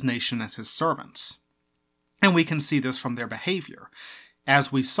saw his nation as his servants. And we can see this from their behavior.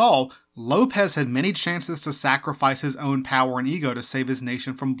 As we saw, Lopez had many chances to sacrifice his own power and ego to save his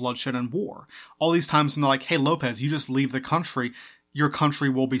nation from bloodshed and war. All these times when they're like, "Hey Lopez, you just leave the country, your country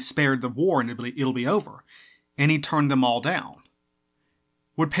will be spared the war and it'll be over." And he turned them all down.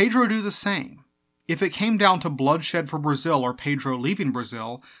 Would Pedro do the same? If it came down to bloodshed for Brazil or Pedro leaving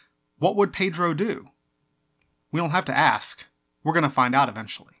Brazil, what would Pedro do? We don't have to ask. We're going to find out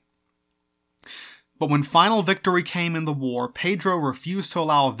eventually. But when final victory came in the war, Pedro refused to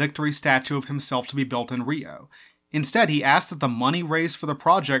allow a victory statue of himself to be built in Rio. Instead, he asked that the money raised for the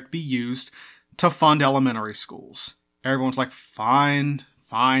project be used to fund elementary schools. Everyone's like, fine.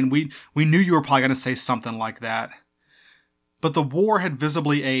 We knew you were probably going to say something like that. But the war had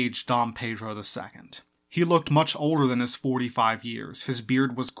visibly aged Dom Pedro II. He looked much older than his 45 years. His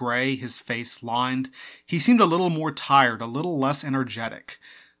beard was gray, his face lined. He seemed a little more tired, a little less energetic.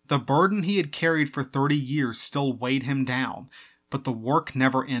 The burden he had carried for 30 years still weighed him down, but the work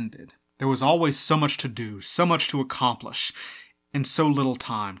never ended. There was always so much to do, so much to accomplish, and so little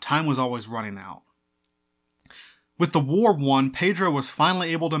time. Time was always running out. With the war won, Pedro was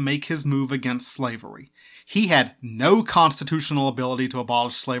finally able to make his move against slavery. He had no constitutional ability to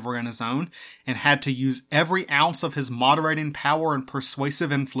abolish slavery on his own, and had to use every ounce of his moderating power and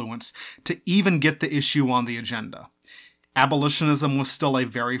persuasive influence to even get the issue on the agenda. Abolitionism was still a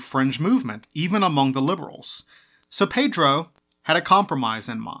very fringe movement, even among the liberals. So Pedro had a compromise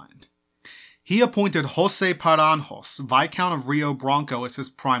in mind. He appointed José Paranhos, Viscount of Rio Branco, as his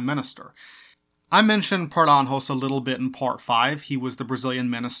prime minister. I mentioned Paranhos a little bit in Part 5. He was the Brazilian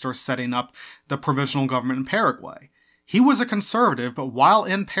minister setting up the provisional government in Paraguay. He was a conservative, but while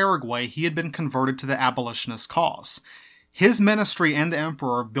in Paraguay, he had been converted to the abolitionist cause. His ministry and the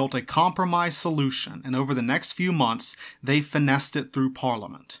emperor built a compromise solution, and over the next few months, they finessed it through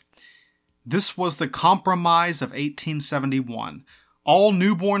Parliament. This was the Compromise of 1871. All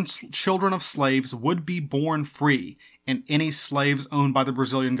newborn children of slaves would be born free, and any slaves owned by the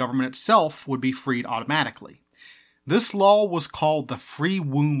Brazilian government itself would be freed automatically. This law was called the Free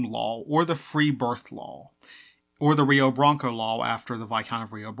Womb Law, or the Free Birth Law, or the Rio Branco Law after the Viscount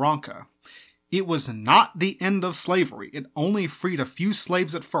of Rio Branco. It was not the end of slavery. It only freed a few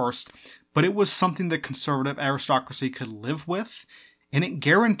slaves at first, but it was something the conservative aristocracy could live with, and it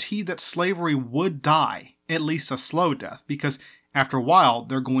guaranteed that slavery would die, at least a slow death, because after a while,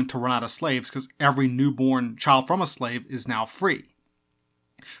 they're going to run out of slaves because every newborn child from a slave is now free.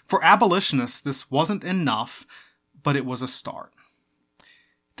 For abolitionists, this wasn't enough, but it was a start.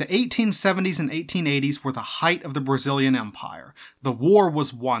 The 1870s and 1880s were the height of the Brazilian Empire. The war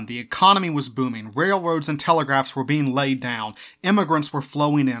was won, the economy was booming, railroads and telegraphs were being laid down, immigrants were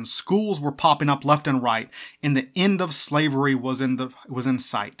flowing in, schools were popping up left and right, and the end of slavery was in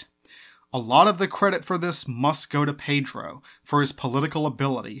sight. A lot of the credit for this must go to Pedro, for his political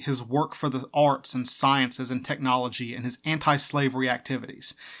ability, his work for the arts and sciences and technology, and his anti-slavery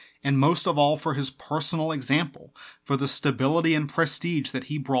activities. And most of all for his personal example, for the stability and prestige that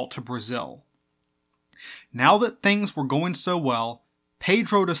he brought to Brazil. Now that things were going so well,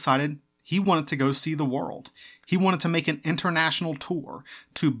 Pedro decided he wanted to go see the world. He wanted to make an international tour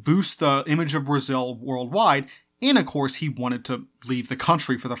to boost the image of Brazil worldwide, and of course he wanted to leave the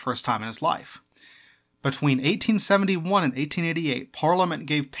country for the first time in his life. Between 1871 and 1888, Parliament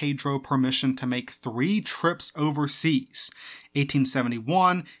gave Pedro permission to make 3 trips overseas,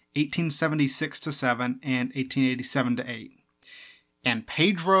 1871, 1876-7, and 1887-8. And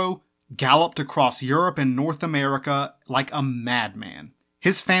Pedro galloped across Europe and North America like a madman.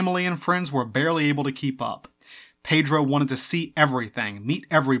 His family and friends were barely able to keep up. Pedro wanted to see everything, meet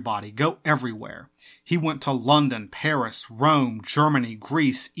everybody, go everywhere. He went to London, Paris, Rome, Germany,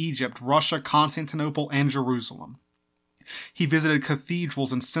 Greece, Egypt, Russia, Constantinople, and Jerusalem. He visited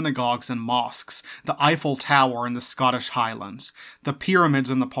cathedrals and synagogues and mosques, the Eiffel Tower in the Scottish Highlands, the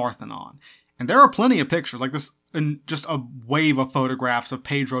pyramids and the Parthenon. And there are plenty of pictures, like this, and just a wave of photographs of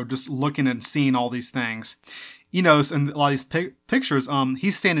Pedro just looking and seeing all these things. You know, in a lot of these pictures,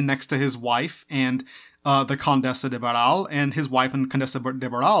 he's standing next to his wife and the Condessa de Barral, and his wife and Condessa de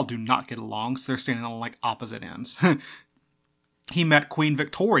Barral do not get along, so they're standing on like opposite ends. He met Queen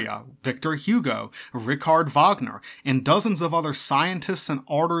Victoria, Victor Hugo, Richard Wagner, and dozens of other scientists and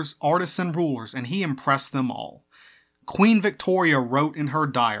artists and rulers, and he impressed them all. Queen Victoria wrote in her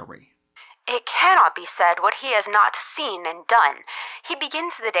diary, "It cannot be said what he has not seen and done. He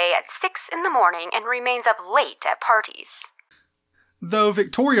begins the day at 6 in the morning and remains up late at parties." Though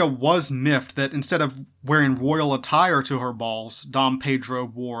Victoria was miffed that instead of wearing royal attire to her balls, Dom Pedro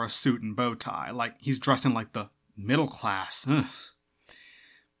wore a suit and bow tie, like he's dressing like the middle class. Ugh.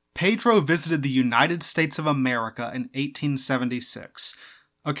 Pedro visited the United States of America in 1876.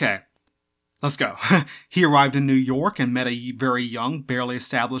 Okay, let's go. He arrived in New York and met a very young, barely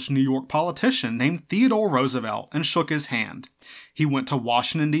established New York politician named Theodore Roosevelt and shook his hand. He went to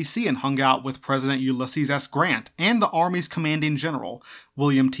Washington, D.C. and hung out with President Ulysses S. Grant and the Army's commanding general,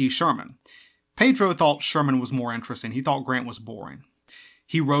 William T. Sherman. Pedro thought Sherman was more interesting. He thought Grant was boring.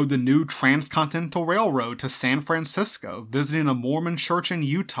 He rode the new Transcontinental Railroad to San Francisco, visiting a Mormon church in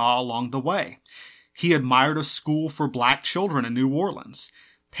Utah along the way. He admired a school for black children in New Orleans.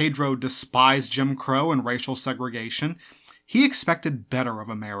 Pedro despised Jim Crow and racial segregation. He expected better of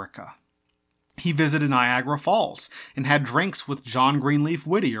America. He visited Niagara Falls and had drinks with John Greenleaf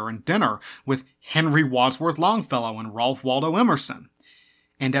Whittier and dinner with Henry Wadsworth Longfellow and Ralph Waldo Emerson.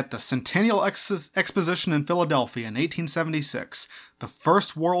 And at the Centennial Exposition in Philadelphia in 1876, the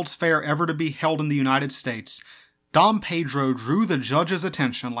first World's Fair ever to be held in the United States, Dom Pedro drew the judge's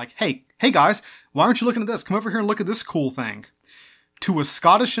attention like, hey guys, why aren't you looking at this? Come over here and look at this cool thing. To a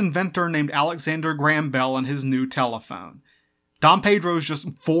Scottish inventor named Alexander Graham Bell and his new telephone. Dom Pedro's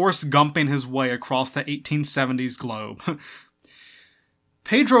just Forrest Gumping his way across the 1870s globe.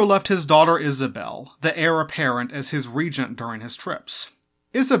 Pedro left his daughter Isabel, the heir apparent, as his regent during his trips.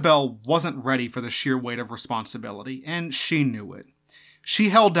 Isabel wasn't ready for the sheer weight of responsibility, and she knew it. She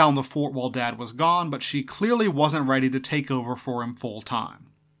held down the fort while Dad was gone, but she clearly wasn't ready to take over for him full time.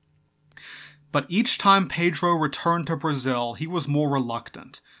 But each time Pedro returned to Brazil, he was more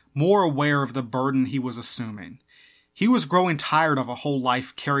reluctant, more aware of the burden he was assuming. He was growing tired of a whole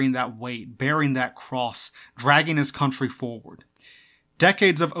life carrying that weight, bearing that cross, dragging his country forward.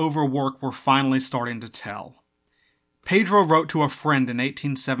 Decades of overwork were finally starting to tell. Pedro wrote to a friend in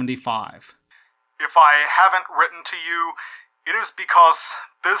 1875, "If I haven't written to you, it is because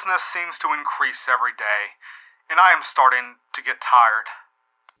business seems to increase every day, and I am starting to get tired."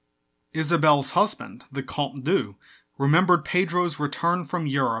 Isabel's husband, the Comte d'Eu, remembered Pedro's return from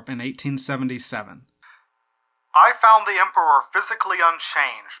Europe in 1877. "I found the emperor physically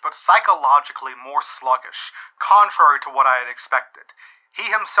unchanged, but psychologically more sluggish, contrary to what I had expected. He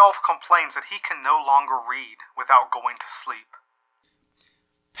himself complains that he can no longer read without going to sleep."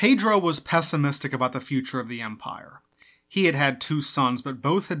 Pedro was pessimistic about the future of the empire. He had had 2 sons, but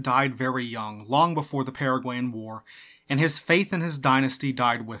both had died very young, long before the Paraguayan War, and his faith in his dynasty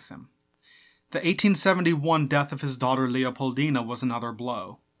died with him. The 1871 death of his daughter Leopoldina was another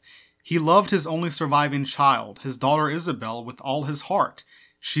blow. He loved his only surviving child, his daughter Isabel, with all his heart.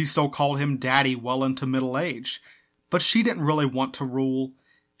 She still called him daddy well into middle age. But she didn't really want to rule.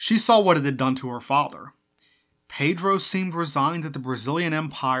 She saw what it had done to her father. Pedro seemed resigned that the Brazilian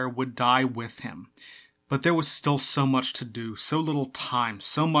Empire would die with him. But there was still so much to do, so little time,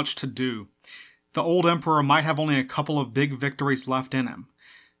 so much to do. The old emperor might have only a couple of big victories left in him.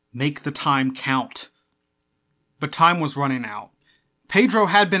 Make the time count. But time was running out. Pedro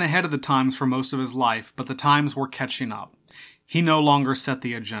had been ahead of the times for most of his life, but the times were catching up. He no longer set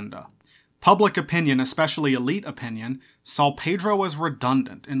the agenda. Public opinion, especially elite opinion, saw Pedro as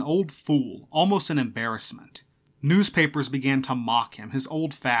redundant, an old fool, almost an embarrassment. Newspapers began to mock him, his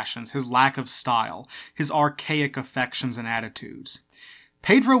old fashions, his lack of style, his archaic affections and attitudes.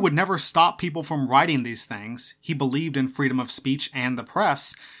 Pedro would never stop people from writing these things. He believed in freedom of speech and the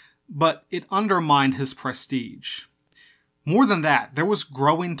press, but it undermined his prestige. More than that, there was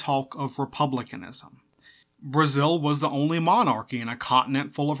growing talk of republicanism. Brazil was the only monarchy in a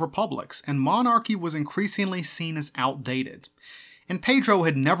continent full of republics, and monarchy was increasingly seen as outdated. And Pedro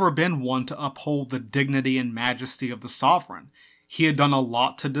had never been one to uphold the dignity and majesty of the sovereign. He had done a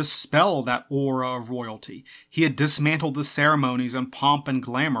lot to dispel that aura of royalty. He had dismantled the ceremonies and pomp and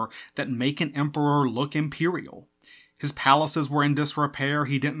glamour that make an emperor look imperial. His palaces were in disrepair.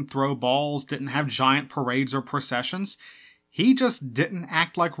 He didn't throw balls, didn't have giant parades or processions. He just didn't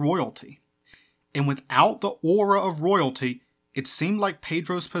act like royalty. And without the aura of royalty, it seemed like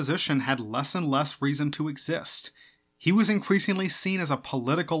Pedro's position had less and less reason to exist. He was increasingly seen as a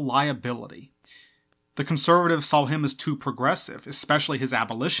political liability. The conservatives saw him as too progressive, especially his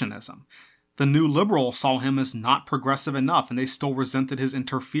abolitionism. The New Liberals saw him as not progressive enough, and they still resented his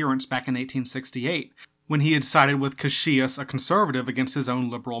interference back in 1868, when he had sided with Caxias, a conservative, against his own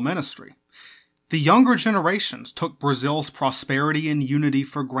liberal ministry. The younger generations took Brazil's prosperity and unity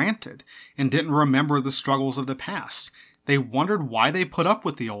for granted, and didn't remember the struggles of the past. They wondered why they put up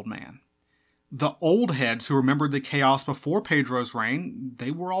with the old man. The old heads who remembered the chaos before Pedro's reign,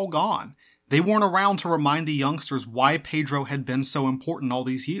 they were all gone. They weren't around to remind the youngsters why Pedro had been so important all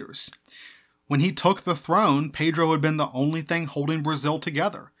these years. When he took the throne, Pedro had been the only thing holding Brazil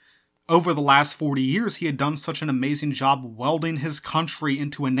together. Over the last 40 years, he had done such an amazing job welding his country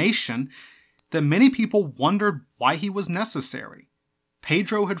into a nation that many people wondered why he was necessary.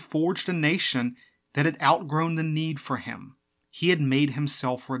 Pedro had forged a nation that had outgrown the need for him. He had made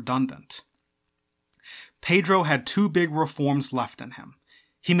himself redundant. Pedro had two big reforms left in him.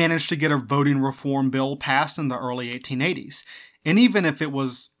 He managed to get a voting reform bill passed in the early 1880s, and even if it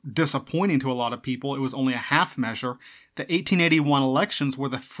was disappointing to a lot of people, it was only a half measure. The 1881 elections were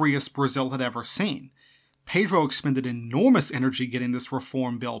the freest Brazil had ever seen. Pedro expended enormous energy getting this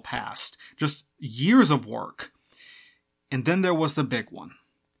reform bill passed, just years of work. And then there was the big one.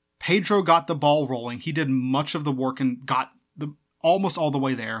 Pedro got the ball rolling. He did much of the work and got almost all the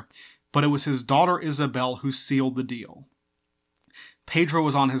way there, but it was his daughter Isabel who sealed the deal. Pedro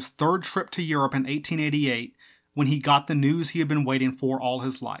was on his third trip to Europe in 1888 when he got the news he had been waiting for all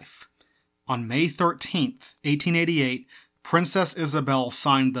his life. On May 13th, 1888, Princess Isabel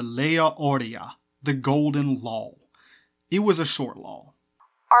signed the Lei Áurea, the Golden Law. It was a short law.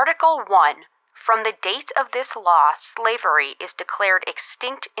 Article 1. From the date of this law, slavery is declared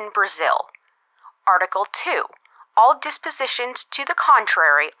extinct in Brazil. Article 2. All dispositions to the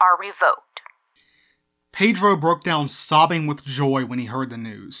contrary are revoked. Pedro broke down sobbing with joy when he heard the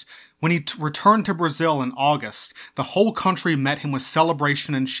news. When he returned to Brazil in August, the whole country met him with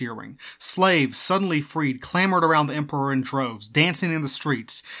celebration and cheering. Slaves, suddenly freed, clamored around the emperor in droves, dancing in the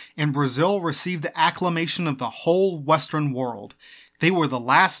streets, and Brazil received the acclamation of the whole Western world. They were the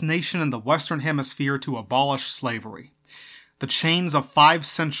last nation in the Western Hemisphere to abolish slavery. The chains of 5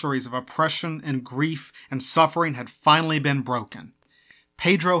 centuries of oppression and grief and suffering had finally been broken.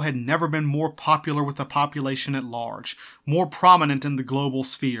 Pedro had never been more popular with the population at large, more prominent in the global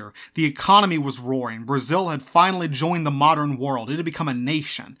sphere. The economy was roaring. Brazil had finally joined the modern world. It had become a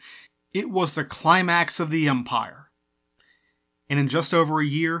nation. It was the climax of the empire. And in just over a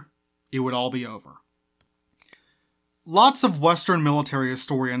year, it would all be over. Lots of Western military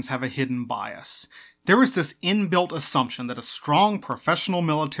historians have a hidden bias. There is this inbuilt assumption that a strong professional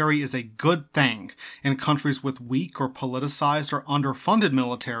military is a good thing, and countries with weak or politicized or underfunded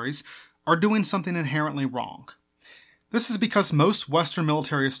militaries are doing something inherently wrong. This is because most Western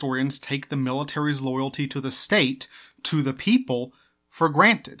military historians take the military's loyalty to the state, to the people, for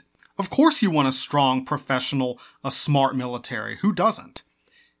granted. Of course you want a strong, professional, a smart military. Who doesn't?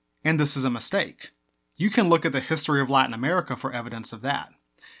 And this is a mistake. You can look at the history of Latin America for evidence of that.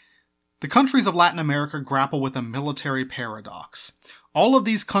 The countries of Latin America grapple with a military paradox. All of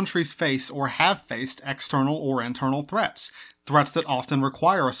these countries face or have faced external or internal threats that often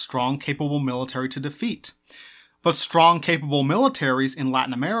require a strong, capable military to defeat. But strong, capable militaries in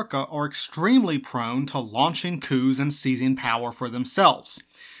Latin America are extremely prone to launching coups and seizing power for themselves.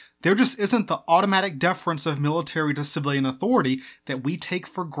 There just isn't the automatic deference of military to civilian authority that we take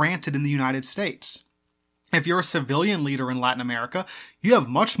for granted in the United States. If you're a civilian leader in Latin America, you have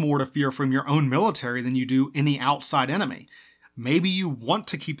much more to fear from your own military than you do any outside enemy. Maybe you want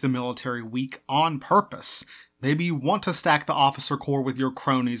to keep the military weak on purpose. Maybe you want to stack the officer corps with your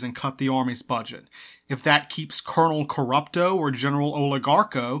cronies and cut the army's budget. If that keeps Colonel Corrupto or General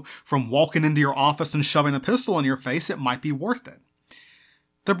Oligarcho from walking into your office and shoving a pistol in your face, it might be worth it.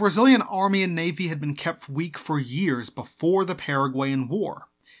 The Brazilian army and navy had been kept weak for years before the Paraguayan War.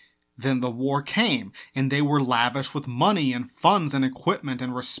 Then the war came, and they were lavish with money and funds and equipment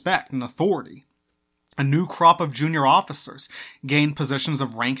and respect and authority. A new crop of junior officers gained positions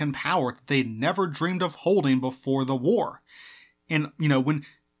of rank and power that they'd never dreamed of holding before the war. And,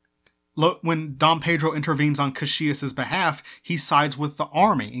 when Dom Pedro intervenes on Caxias' behalf, he sides with the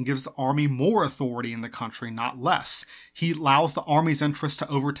army and gives the army more authority in the country, not less. He allows the army's interests to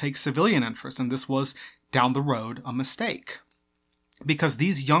overtake civilian interests, and this was, down the road, a mistake. Because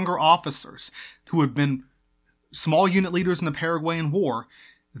these younger officers, who had been small unit leaders in the Paraguayan War,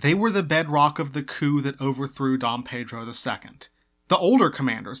 they were the bedrock of the coup that overthrew Dom Pedro II. The older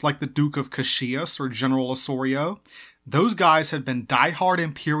commanders, like the Duke of Caxias or General Osorio, those guys had been diehard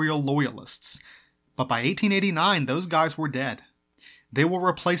imperial loyalists. But by 1889, those guys were dead. They were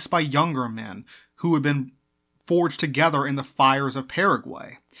replaced by younger men who had been forged together in the fires of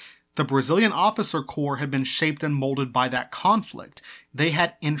Paraguay. The Brazilian officer corps had been shaped and molded by that conflict. They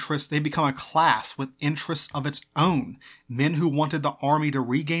had interests. They become a class with interests of its own. Men who wanted the army to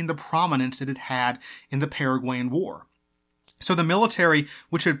regain the prominence it had had in the Paraguayan War. So the military,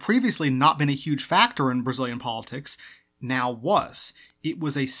 which had previously not been a huge factor in Brazilian politics, now was. It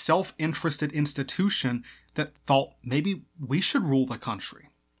was a self-interested institution that thought maybe we should rule the country.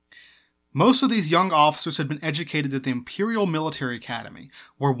 Most of these young officers had been educated at the Imperial Military Academy,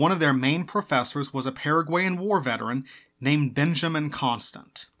 where one of their main professors was a Paraguayan War veteran named Benjamin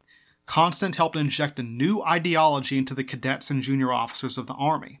Constant. Constant helped inject a new ideology into the cadets and junior officers of the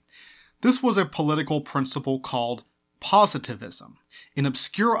army. This was a political principle called positivism, an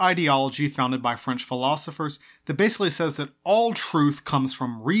obscure ideology founded by French philosophers that basically says that all truth comes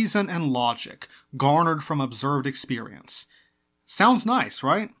from reason and logic, garnered from observed experience. Sounds nice,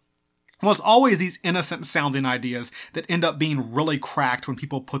 right? Well, it's always these innocent-sounding ideas that end up being really cracked when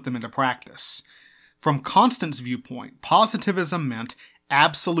people put them into practice. From Constant's viewpoint, positivism meant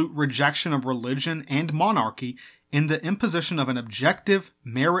absolute rejection of religion and monarchy in the imposition of an objective,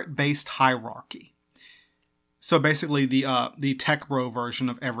 merit-based hierarchy. So basically the tech bro version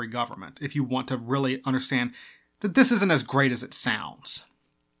of every government, if you want to really understand that this isn't as great as it sounds.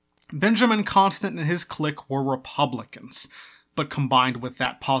 Benjamin Constant and his clique were Republicans, but combined with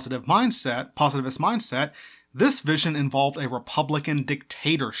that positivist mindset, this vision involved a Republican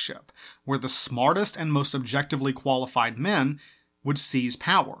dictatorship, where the smartest and most objectively qualified men would seize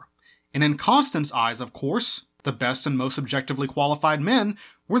power. And in Constant's eyes, of course, the best and most objectively qualified men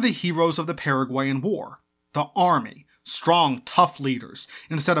were the heroes of the Paraguayan War. The army, strong, tough leaders,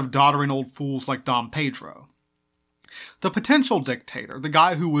 instead of doddering old fools like Dom Pedro. The potential dictator, the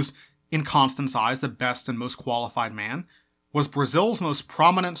guy who was, in Constant's eyes, the best and most qualified man, was Brazil's most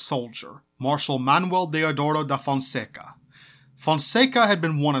prominent soldier, Marshal Manuel Deodoro da Fonseca. Fonseca had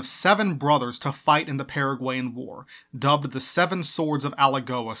been one of 7 brothers to fight in the Paraguayan War, dubbed the 7 Swords of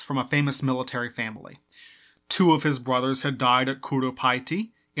Alagoas from a famous military family. 2 of his brothers had died at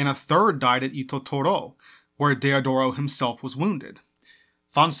Curupaiti, and a third died at Itotoro, where Deodoro himself was wounded.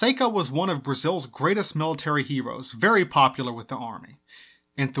 Fonseca was one of Brazil's greatest military heroes, very popular with the army.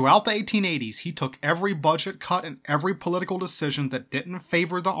 And throughout the 1880s, he took every budget cut and every political decision that didn't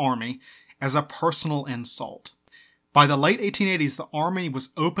favor the army as a personal insult. By the late 1880s, the army was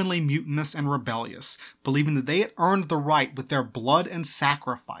openly mutinous and rebellious, believing that they had earned the right with their blood and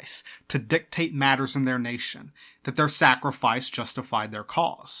sacrifice to dictate matters in their nation, that their sacrifice justified their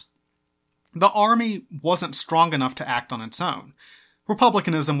cause. The army wasn't strong enough to act on its own.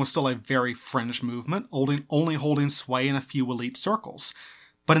 Republicanism was still a very fringe movement, only holding sway in a few elite circles.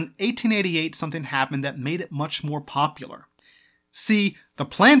 But in 1888, something happened that made it much more popular. See, the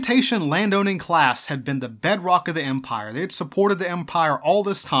plantation landowning class had been the bedrock of the empire. They had supported the empire all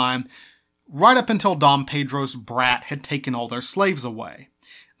this time, right up until Dom Pedro's brat had taken all their slaves away.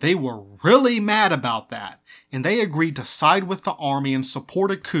 They were really mad about that, and they agreed to side with the army and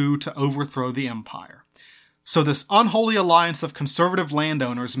support a coup to overthrow the empire. So this unholy alliance of conservative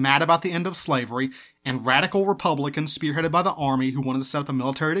landowners mad about the end of slavery and radical Republicans spearheaded by the army who wanted to set up a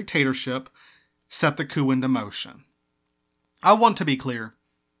military dictatorship set the coup into motion. I want to be clear,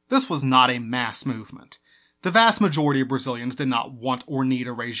 this was not a mass movement. The vast majority of Brazilians did not want or need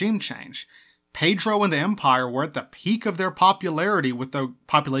a regime change. Pedro and the empire were at the peak of their popularity with the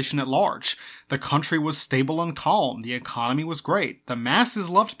population at large. The country was stable and calm. The economy was great. The masses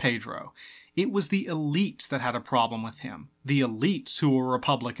loved Pedro. It was the elites that had a problem with him. The elites who were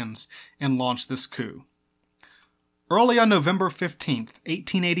Republicans and launched this coup. Early on November 15th,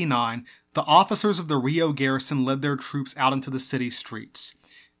 1889, the officers of the Rio garrison led their troops out into the city streets.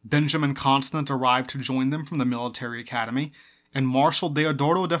 Benjamin Constant arrived to join them from the military academy, and Marshal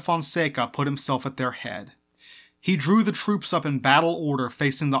Deodoro de Fonseca put himself at their head. He drew the troops up in battle order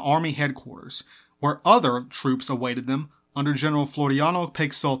facing the army headquarters, where other troops awaited them under General Floriano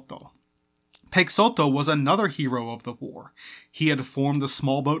Peixoto. Peixoto was another hero of the war. He had formed the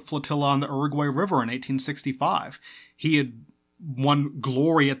small boat flotilla on the Uruguay River in 1865. He had won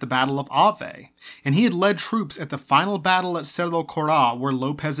glory at the Battle of Ave, and he had led troops at the final battle at Cerro Corá, where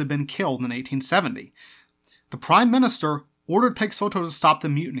Lopez had been killed in 1870. The Prime Minister ordered Peixoto to stop the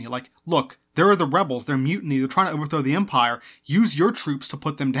mutiny. Like, look, there are the rebels, they're mutiny, they're trying to overthrow the empire, use your troops to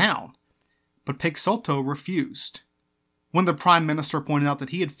put them down. But Peixoto refused. When the Prime Minister pointed out that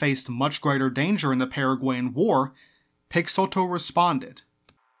he had faced much greater danger in the Paraguayan War, Peixoto responded,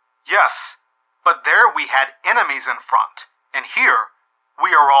 "Yes, but there we had enemies in front, and here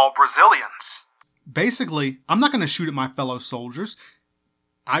we are all Brazilians." Basically, I'm not going to shoot at my fellow soldiers.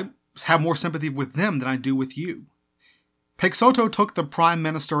 I have more sympathy with them than I do with you. Peixoto took the Prime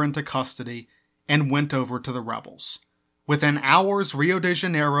Minister into custody and went over to the rebels. Within hours, Rio de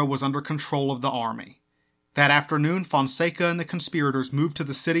Janeiro was under control of the army. That afternoon, Fonseca and the conspirators moved to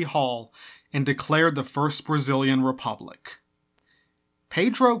the city hall and declared the first Brazilian republic.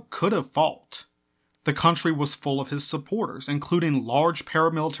 Pedro could have fought. The country was full of his supporters, including large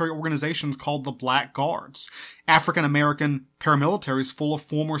paramilitary organizations called the Black Guards, African-American paramilitaries full of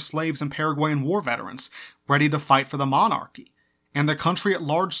former slaves and Paraguayan war veterans, ready to fight for the monarchy, and the country at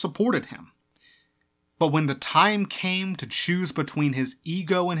large supported him. But when the time came to choose between his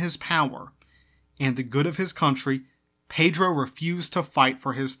ego and his power, and the good of his country, Pedro refused to fight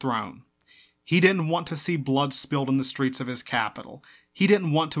for his throne. He didn't want to see blood spilled in the streets of his capital. He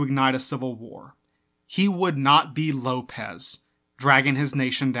didn't want to ignite a civil war. He would not be Lopez, dragging his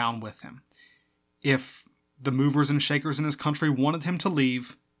nation down with him. If the movers and shakers in his country wanted him to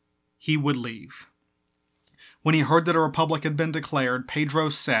leave, he would leave. When he heard that a republic had been declared, Pedro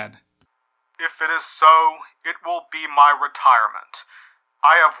said, "If it is so, it will be my retirement.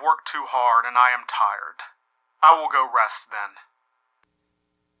 I have worked too hard and I am tired. I will go rest then."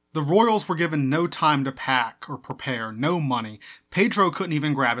 The royals were given no time to pack or prepare, no money. Pedro couldn't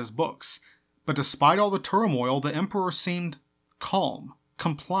even grab his books. But despite all the turmoil, the emperor seemed calm,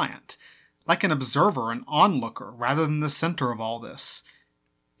 compliant, like an observer, an onlooker, rather than the center of all this.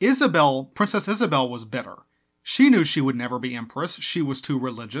 Princess Isabel was bitter. She knew she would never be empress. She was too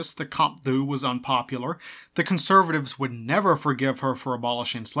religious. The Comte du was unpopular. The conservatives would never forgive her for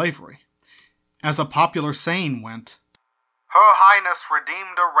abolishing slavery. As a popular saying went, "Her Highness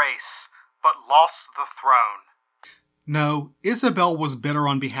redeemed a race, but lost the throne." No, Isabel was bitter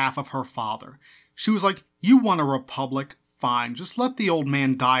on behalf of her father. She was like, you want a republic? Fine, just let the old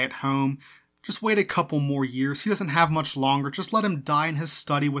man die at home. Just wait a couple more years. He doesn't have much longer. Just let him die in his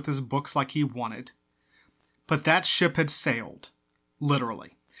study with his books like he wanted. But that ship had sailed.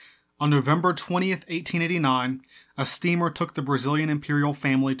 Literally. On November 20th, 1889, a steamer took the Brazilian imperial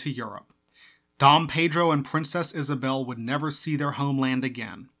family to Europe. Dom Pedro and Princess Isabel would never see their homeland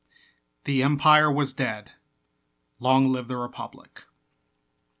again. The empire was dead. Long live the Republic.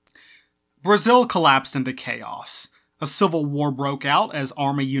 Brazil collapsed into chaos. A civil war broke out as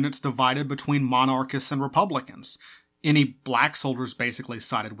army units divided between monarchists and republicans. Any black soldiers basically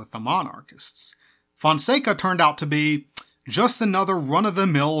sided with the monarchists. Fonseca turned out to be just another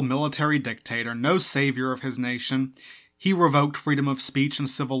run-of-the-mill military dictator, no savior of his nation. He revoked freedom of speech and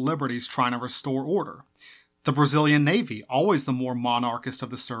civil liberties, trying to restore order. The Brazilian Navy, always the more monarchist of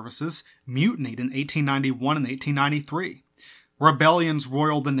the services, mutinied in 1891 and 1893. Rebellions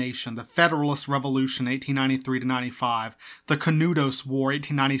roiled the nation, the Federalist Revolution 1893-95, the Canudos War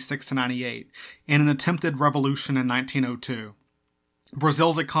 1896-98, and an attempted revolution in 1902.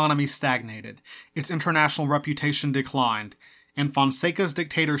 Brazil's economy stagnated, its international reputation declined, and Fonseca's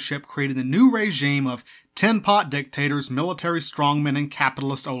dictatorship created a new regime of tin-pot dictators, military strongmen, and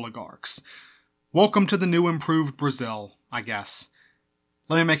capitalist oligarchs. Welcome to the new improved Brazil, I guess.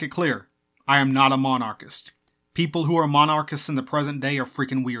 Let me make it clear, I am not a monarchist. People who are monarchists in the present day are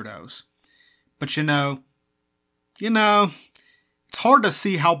freaking weirdos. But you know, it's hard to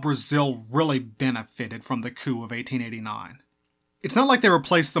see how Brazil really benefited from the coup of 1889. It's not like they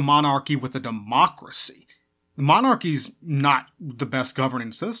replaced the monarchy with a democracy. The monarchy's not the best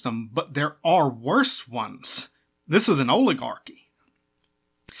governing system, but there are worse ones. This is an oligarchy.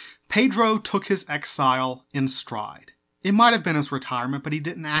 Pedro took his exile in stride. It might have been his retirement, but he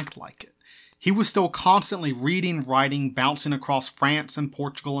didn't act like it. He was still constantly reading, writing, bouncing across France and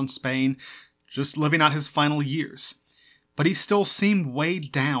Portugal and Spain, just living out his final years. But he still seemed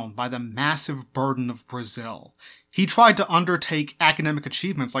weighed down by the massive burden of Brazil. He tried to undertake academic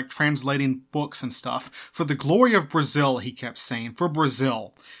achievements like translating books and stuff. For the glory of Brazil, he kept saying. For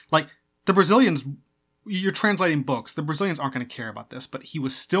Brazil. Like, the Brazilians, you're translating books. The Brazilians aren't going to care about this, but he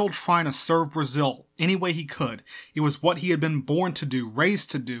was still trying to serve Brazil any way he could. It was what he had been born to do, raised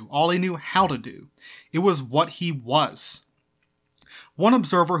to do, all he knew how to do. It was what he was. One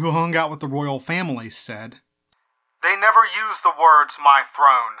observer who hung out with the royal family said, "They never use the words my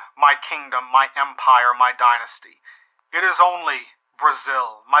throne, my kingdom, my empire, my dynasty. It is only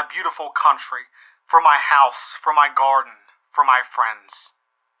Brazil, my beautiful country, for my house, for my garden, for my friends."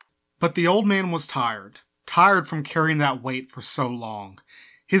 But the old man was tired from carrying that weight for so long.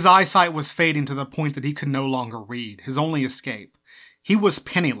 His eyesight was fading to the point that he could no longer read, his only escape. He was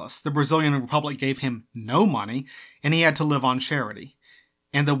penniless, the Brazilian Republic gave him no money, and he had to live on charity.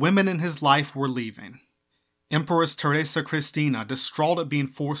 And the women in his life were leaving. Empress Teresa Cristina, distraught at being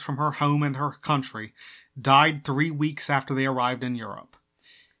forced from her home and her country, died 3 weeks after they arrived in Europe.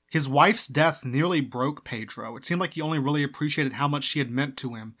 His wife's death nearly broke Pedro. It seemed like he only really appreciated how much she had meant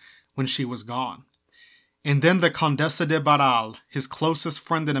to him when she was gone. And then the Condessa de Barral, his closest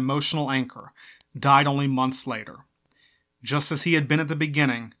friend and emotional anchor, died only months later. Just as he had been at the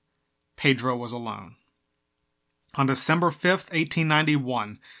beginning, Pedro was alone. On December 5th,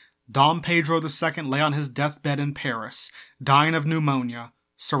 1891, Dom Pedro II lay on his deathbed in Paris, dying of pneumonia,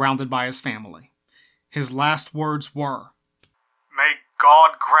 surrounded by his family. His last words were, "May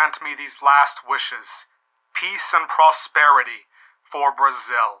God grant me these last wishes, peace and prosperity for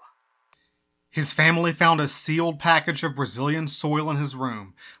Brazil." His family found a sealed package of Brazilian soil in his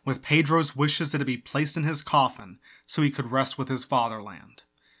room, with Pedro's wishes that it be placed in his coffin so he could rest with his fatherland.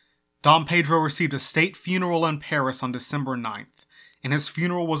 Dom Pedro received a state funeral in Paris on December 9th, and his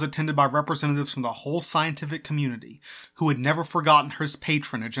funeral was attended by representatives from the whole scientific community who had never forgotten his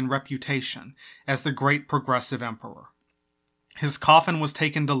patronage and reputation as the great progressive emperor. His coffin was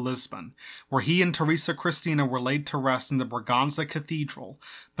taken to Lisbon, where he and Teresa Cristina were laid to rest in the Braganza Cathedral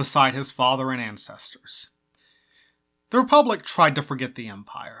beside his father and ancestors. The Republic tried to forget the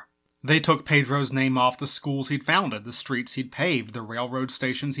empire. They took Pedro's name off the schools he'd founded, the streets he'd paved, the railroad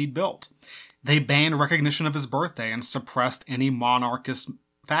stations he'd built. They banned recognition of his birthday and suppressed any monarchist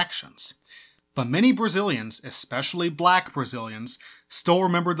factions. But many Brazilians, especially black Brazilians, still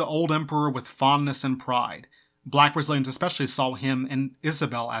remembered the old emperor with fondness and pride. Black Brazilians especially saw him and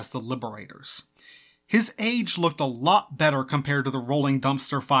Isabel as the liberators. His age looked a lot better compared to the rolling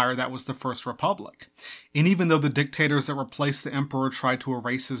dumpster fire that was the First Republic. And even though the dictators that replaced the emperor tried to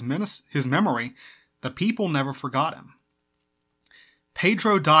erase his memory, the people never forgot him.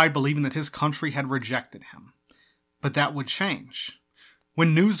 Pedro died believing that his country had rejected him. But that would change.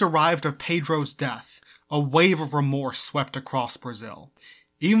 When news arrived of Pedro's death, a wave of remorse swept across Brazil.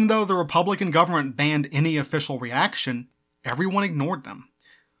 Even though the Republican government banned any official reaction, everyone ignored them.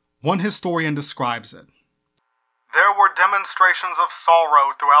 One historian describes it. "There were demonstrations of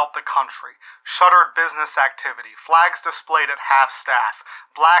sorrow throughout the country, shuttered business activity, flags displayed at half-staff,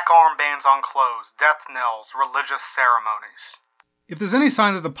 black armbands on clothes, death knells, religious ceremonies." If there's any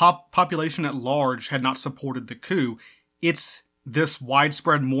sign that the population at large had not supported the coup, it's this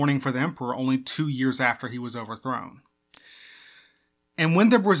widespread mourning for the emperor only 2 years after he was overthrown. And when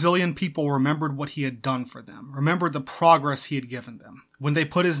the Brazilian people remembered what he had done for them, remembered the progress he had given them, when they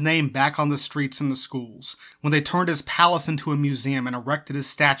put his name back on the streets and the schools, when they turned his palace into a museum and erected his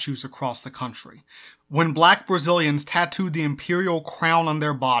statues across the country, when black Brazilians tattooed the imperial crown on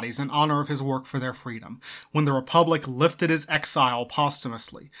their bodies in honor of his work for their freedom, when the Republic lifted his exile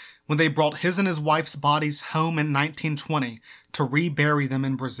posthumously, when they brought his and his wife's bodies home in 1920 to rebury them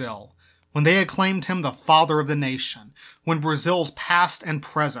in Brazil, when they acclaimed him the father of the nation, when Brazil's past and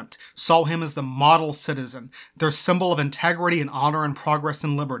present saw him as the model citizen, their symbol of integrity and honor and progress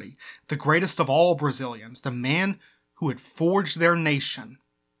and liberty, the greatest of all Brazilians, the man who had forged their nation.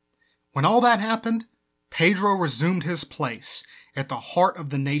 When all that happened, Pedro resumed his place at the heart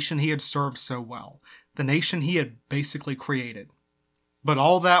of the nation he had served so well, the nation he had basically created. But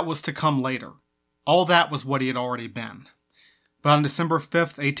all that was to come later. All that was what he had already been. But on December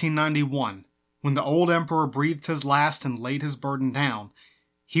 5th, 1891, When the old emperor breathed his last and laid his burden down,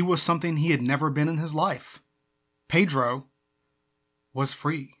 he was something he had never been in his life. Pedro was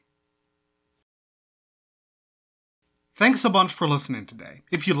free. Thanks a bunch for listening today.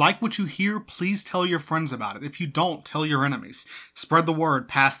 If you like what you hear, please tell your friends about it. If you don't, tell your enemies. Spread the word,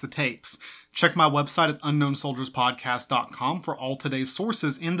 pass the tapes. Check my website at unknownsoldierspodcast.com for all today's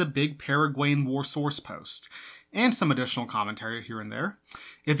sources in the big Paraguayan War source post, and some additional commentary here and there.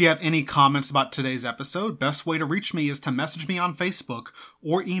 If you have any comments about today's episode, best way to reach me is to message me on Facebook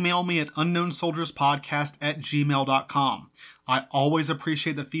or email me at unknownsoldierspodcast@gmail.com. I always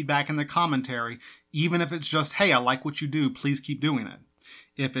appreciate the feedback and the commentary, even if it's just, hey, I like what you do, please keep doing it.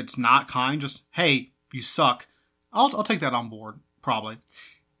 If it's not kind, just, hey, you suck, I'll take that on board, probably.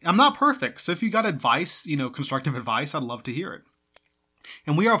 I'm not perfect, so if you got advice, constructive advice, I'd love to hear it.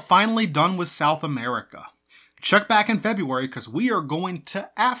 And we are finally done with South America. Check back in February because we are going to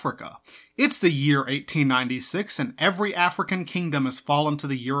Africa. It's the year 1896 and every African kingdom has fallen to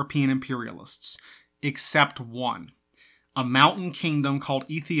the European imperialists, except one. A mountain kingdom called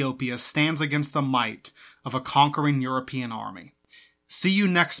Ethiopia stands against the might of a conquering European army. See you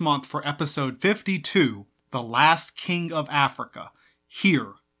next month for episode 52, The Last King of Africa,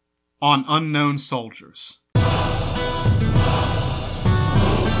 here on Unknown Soldiers.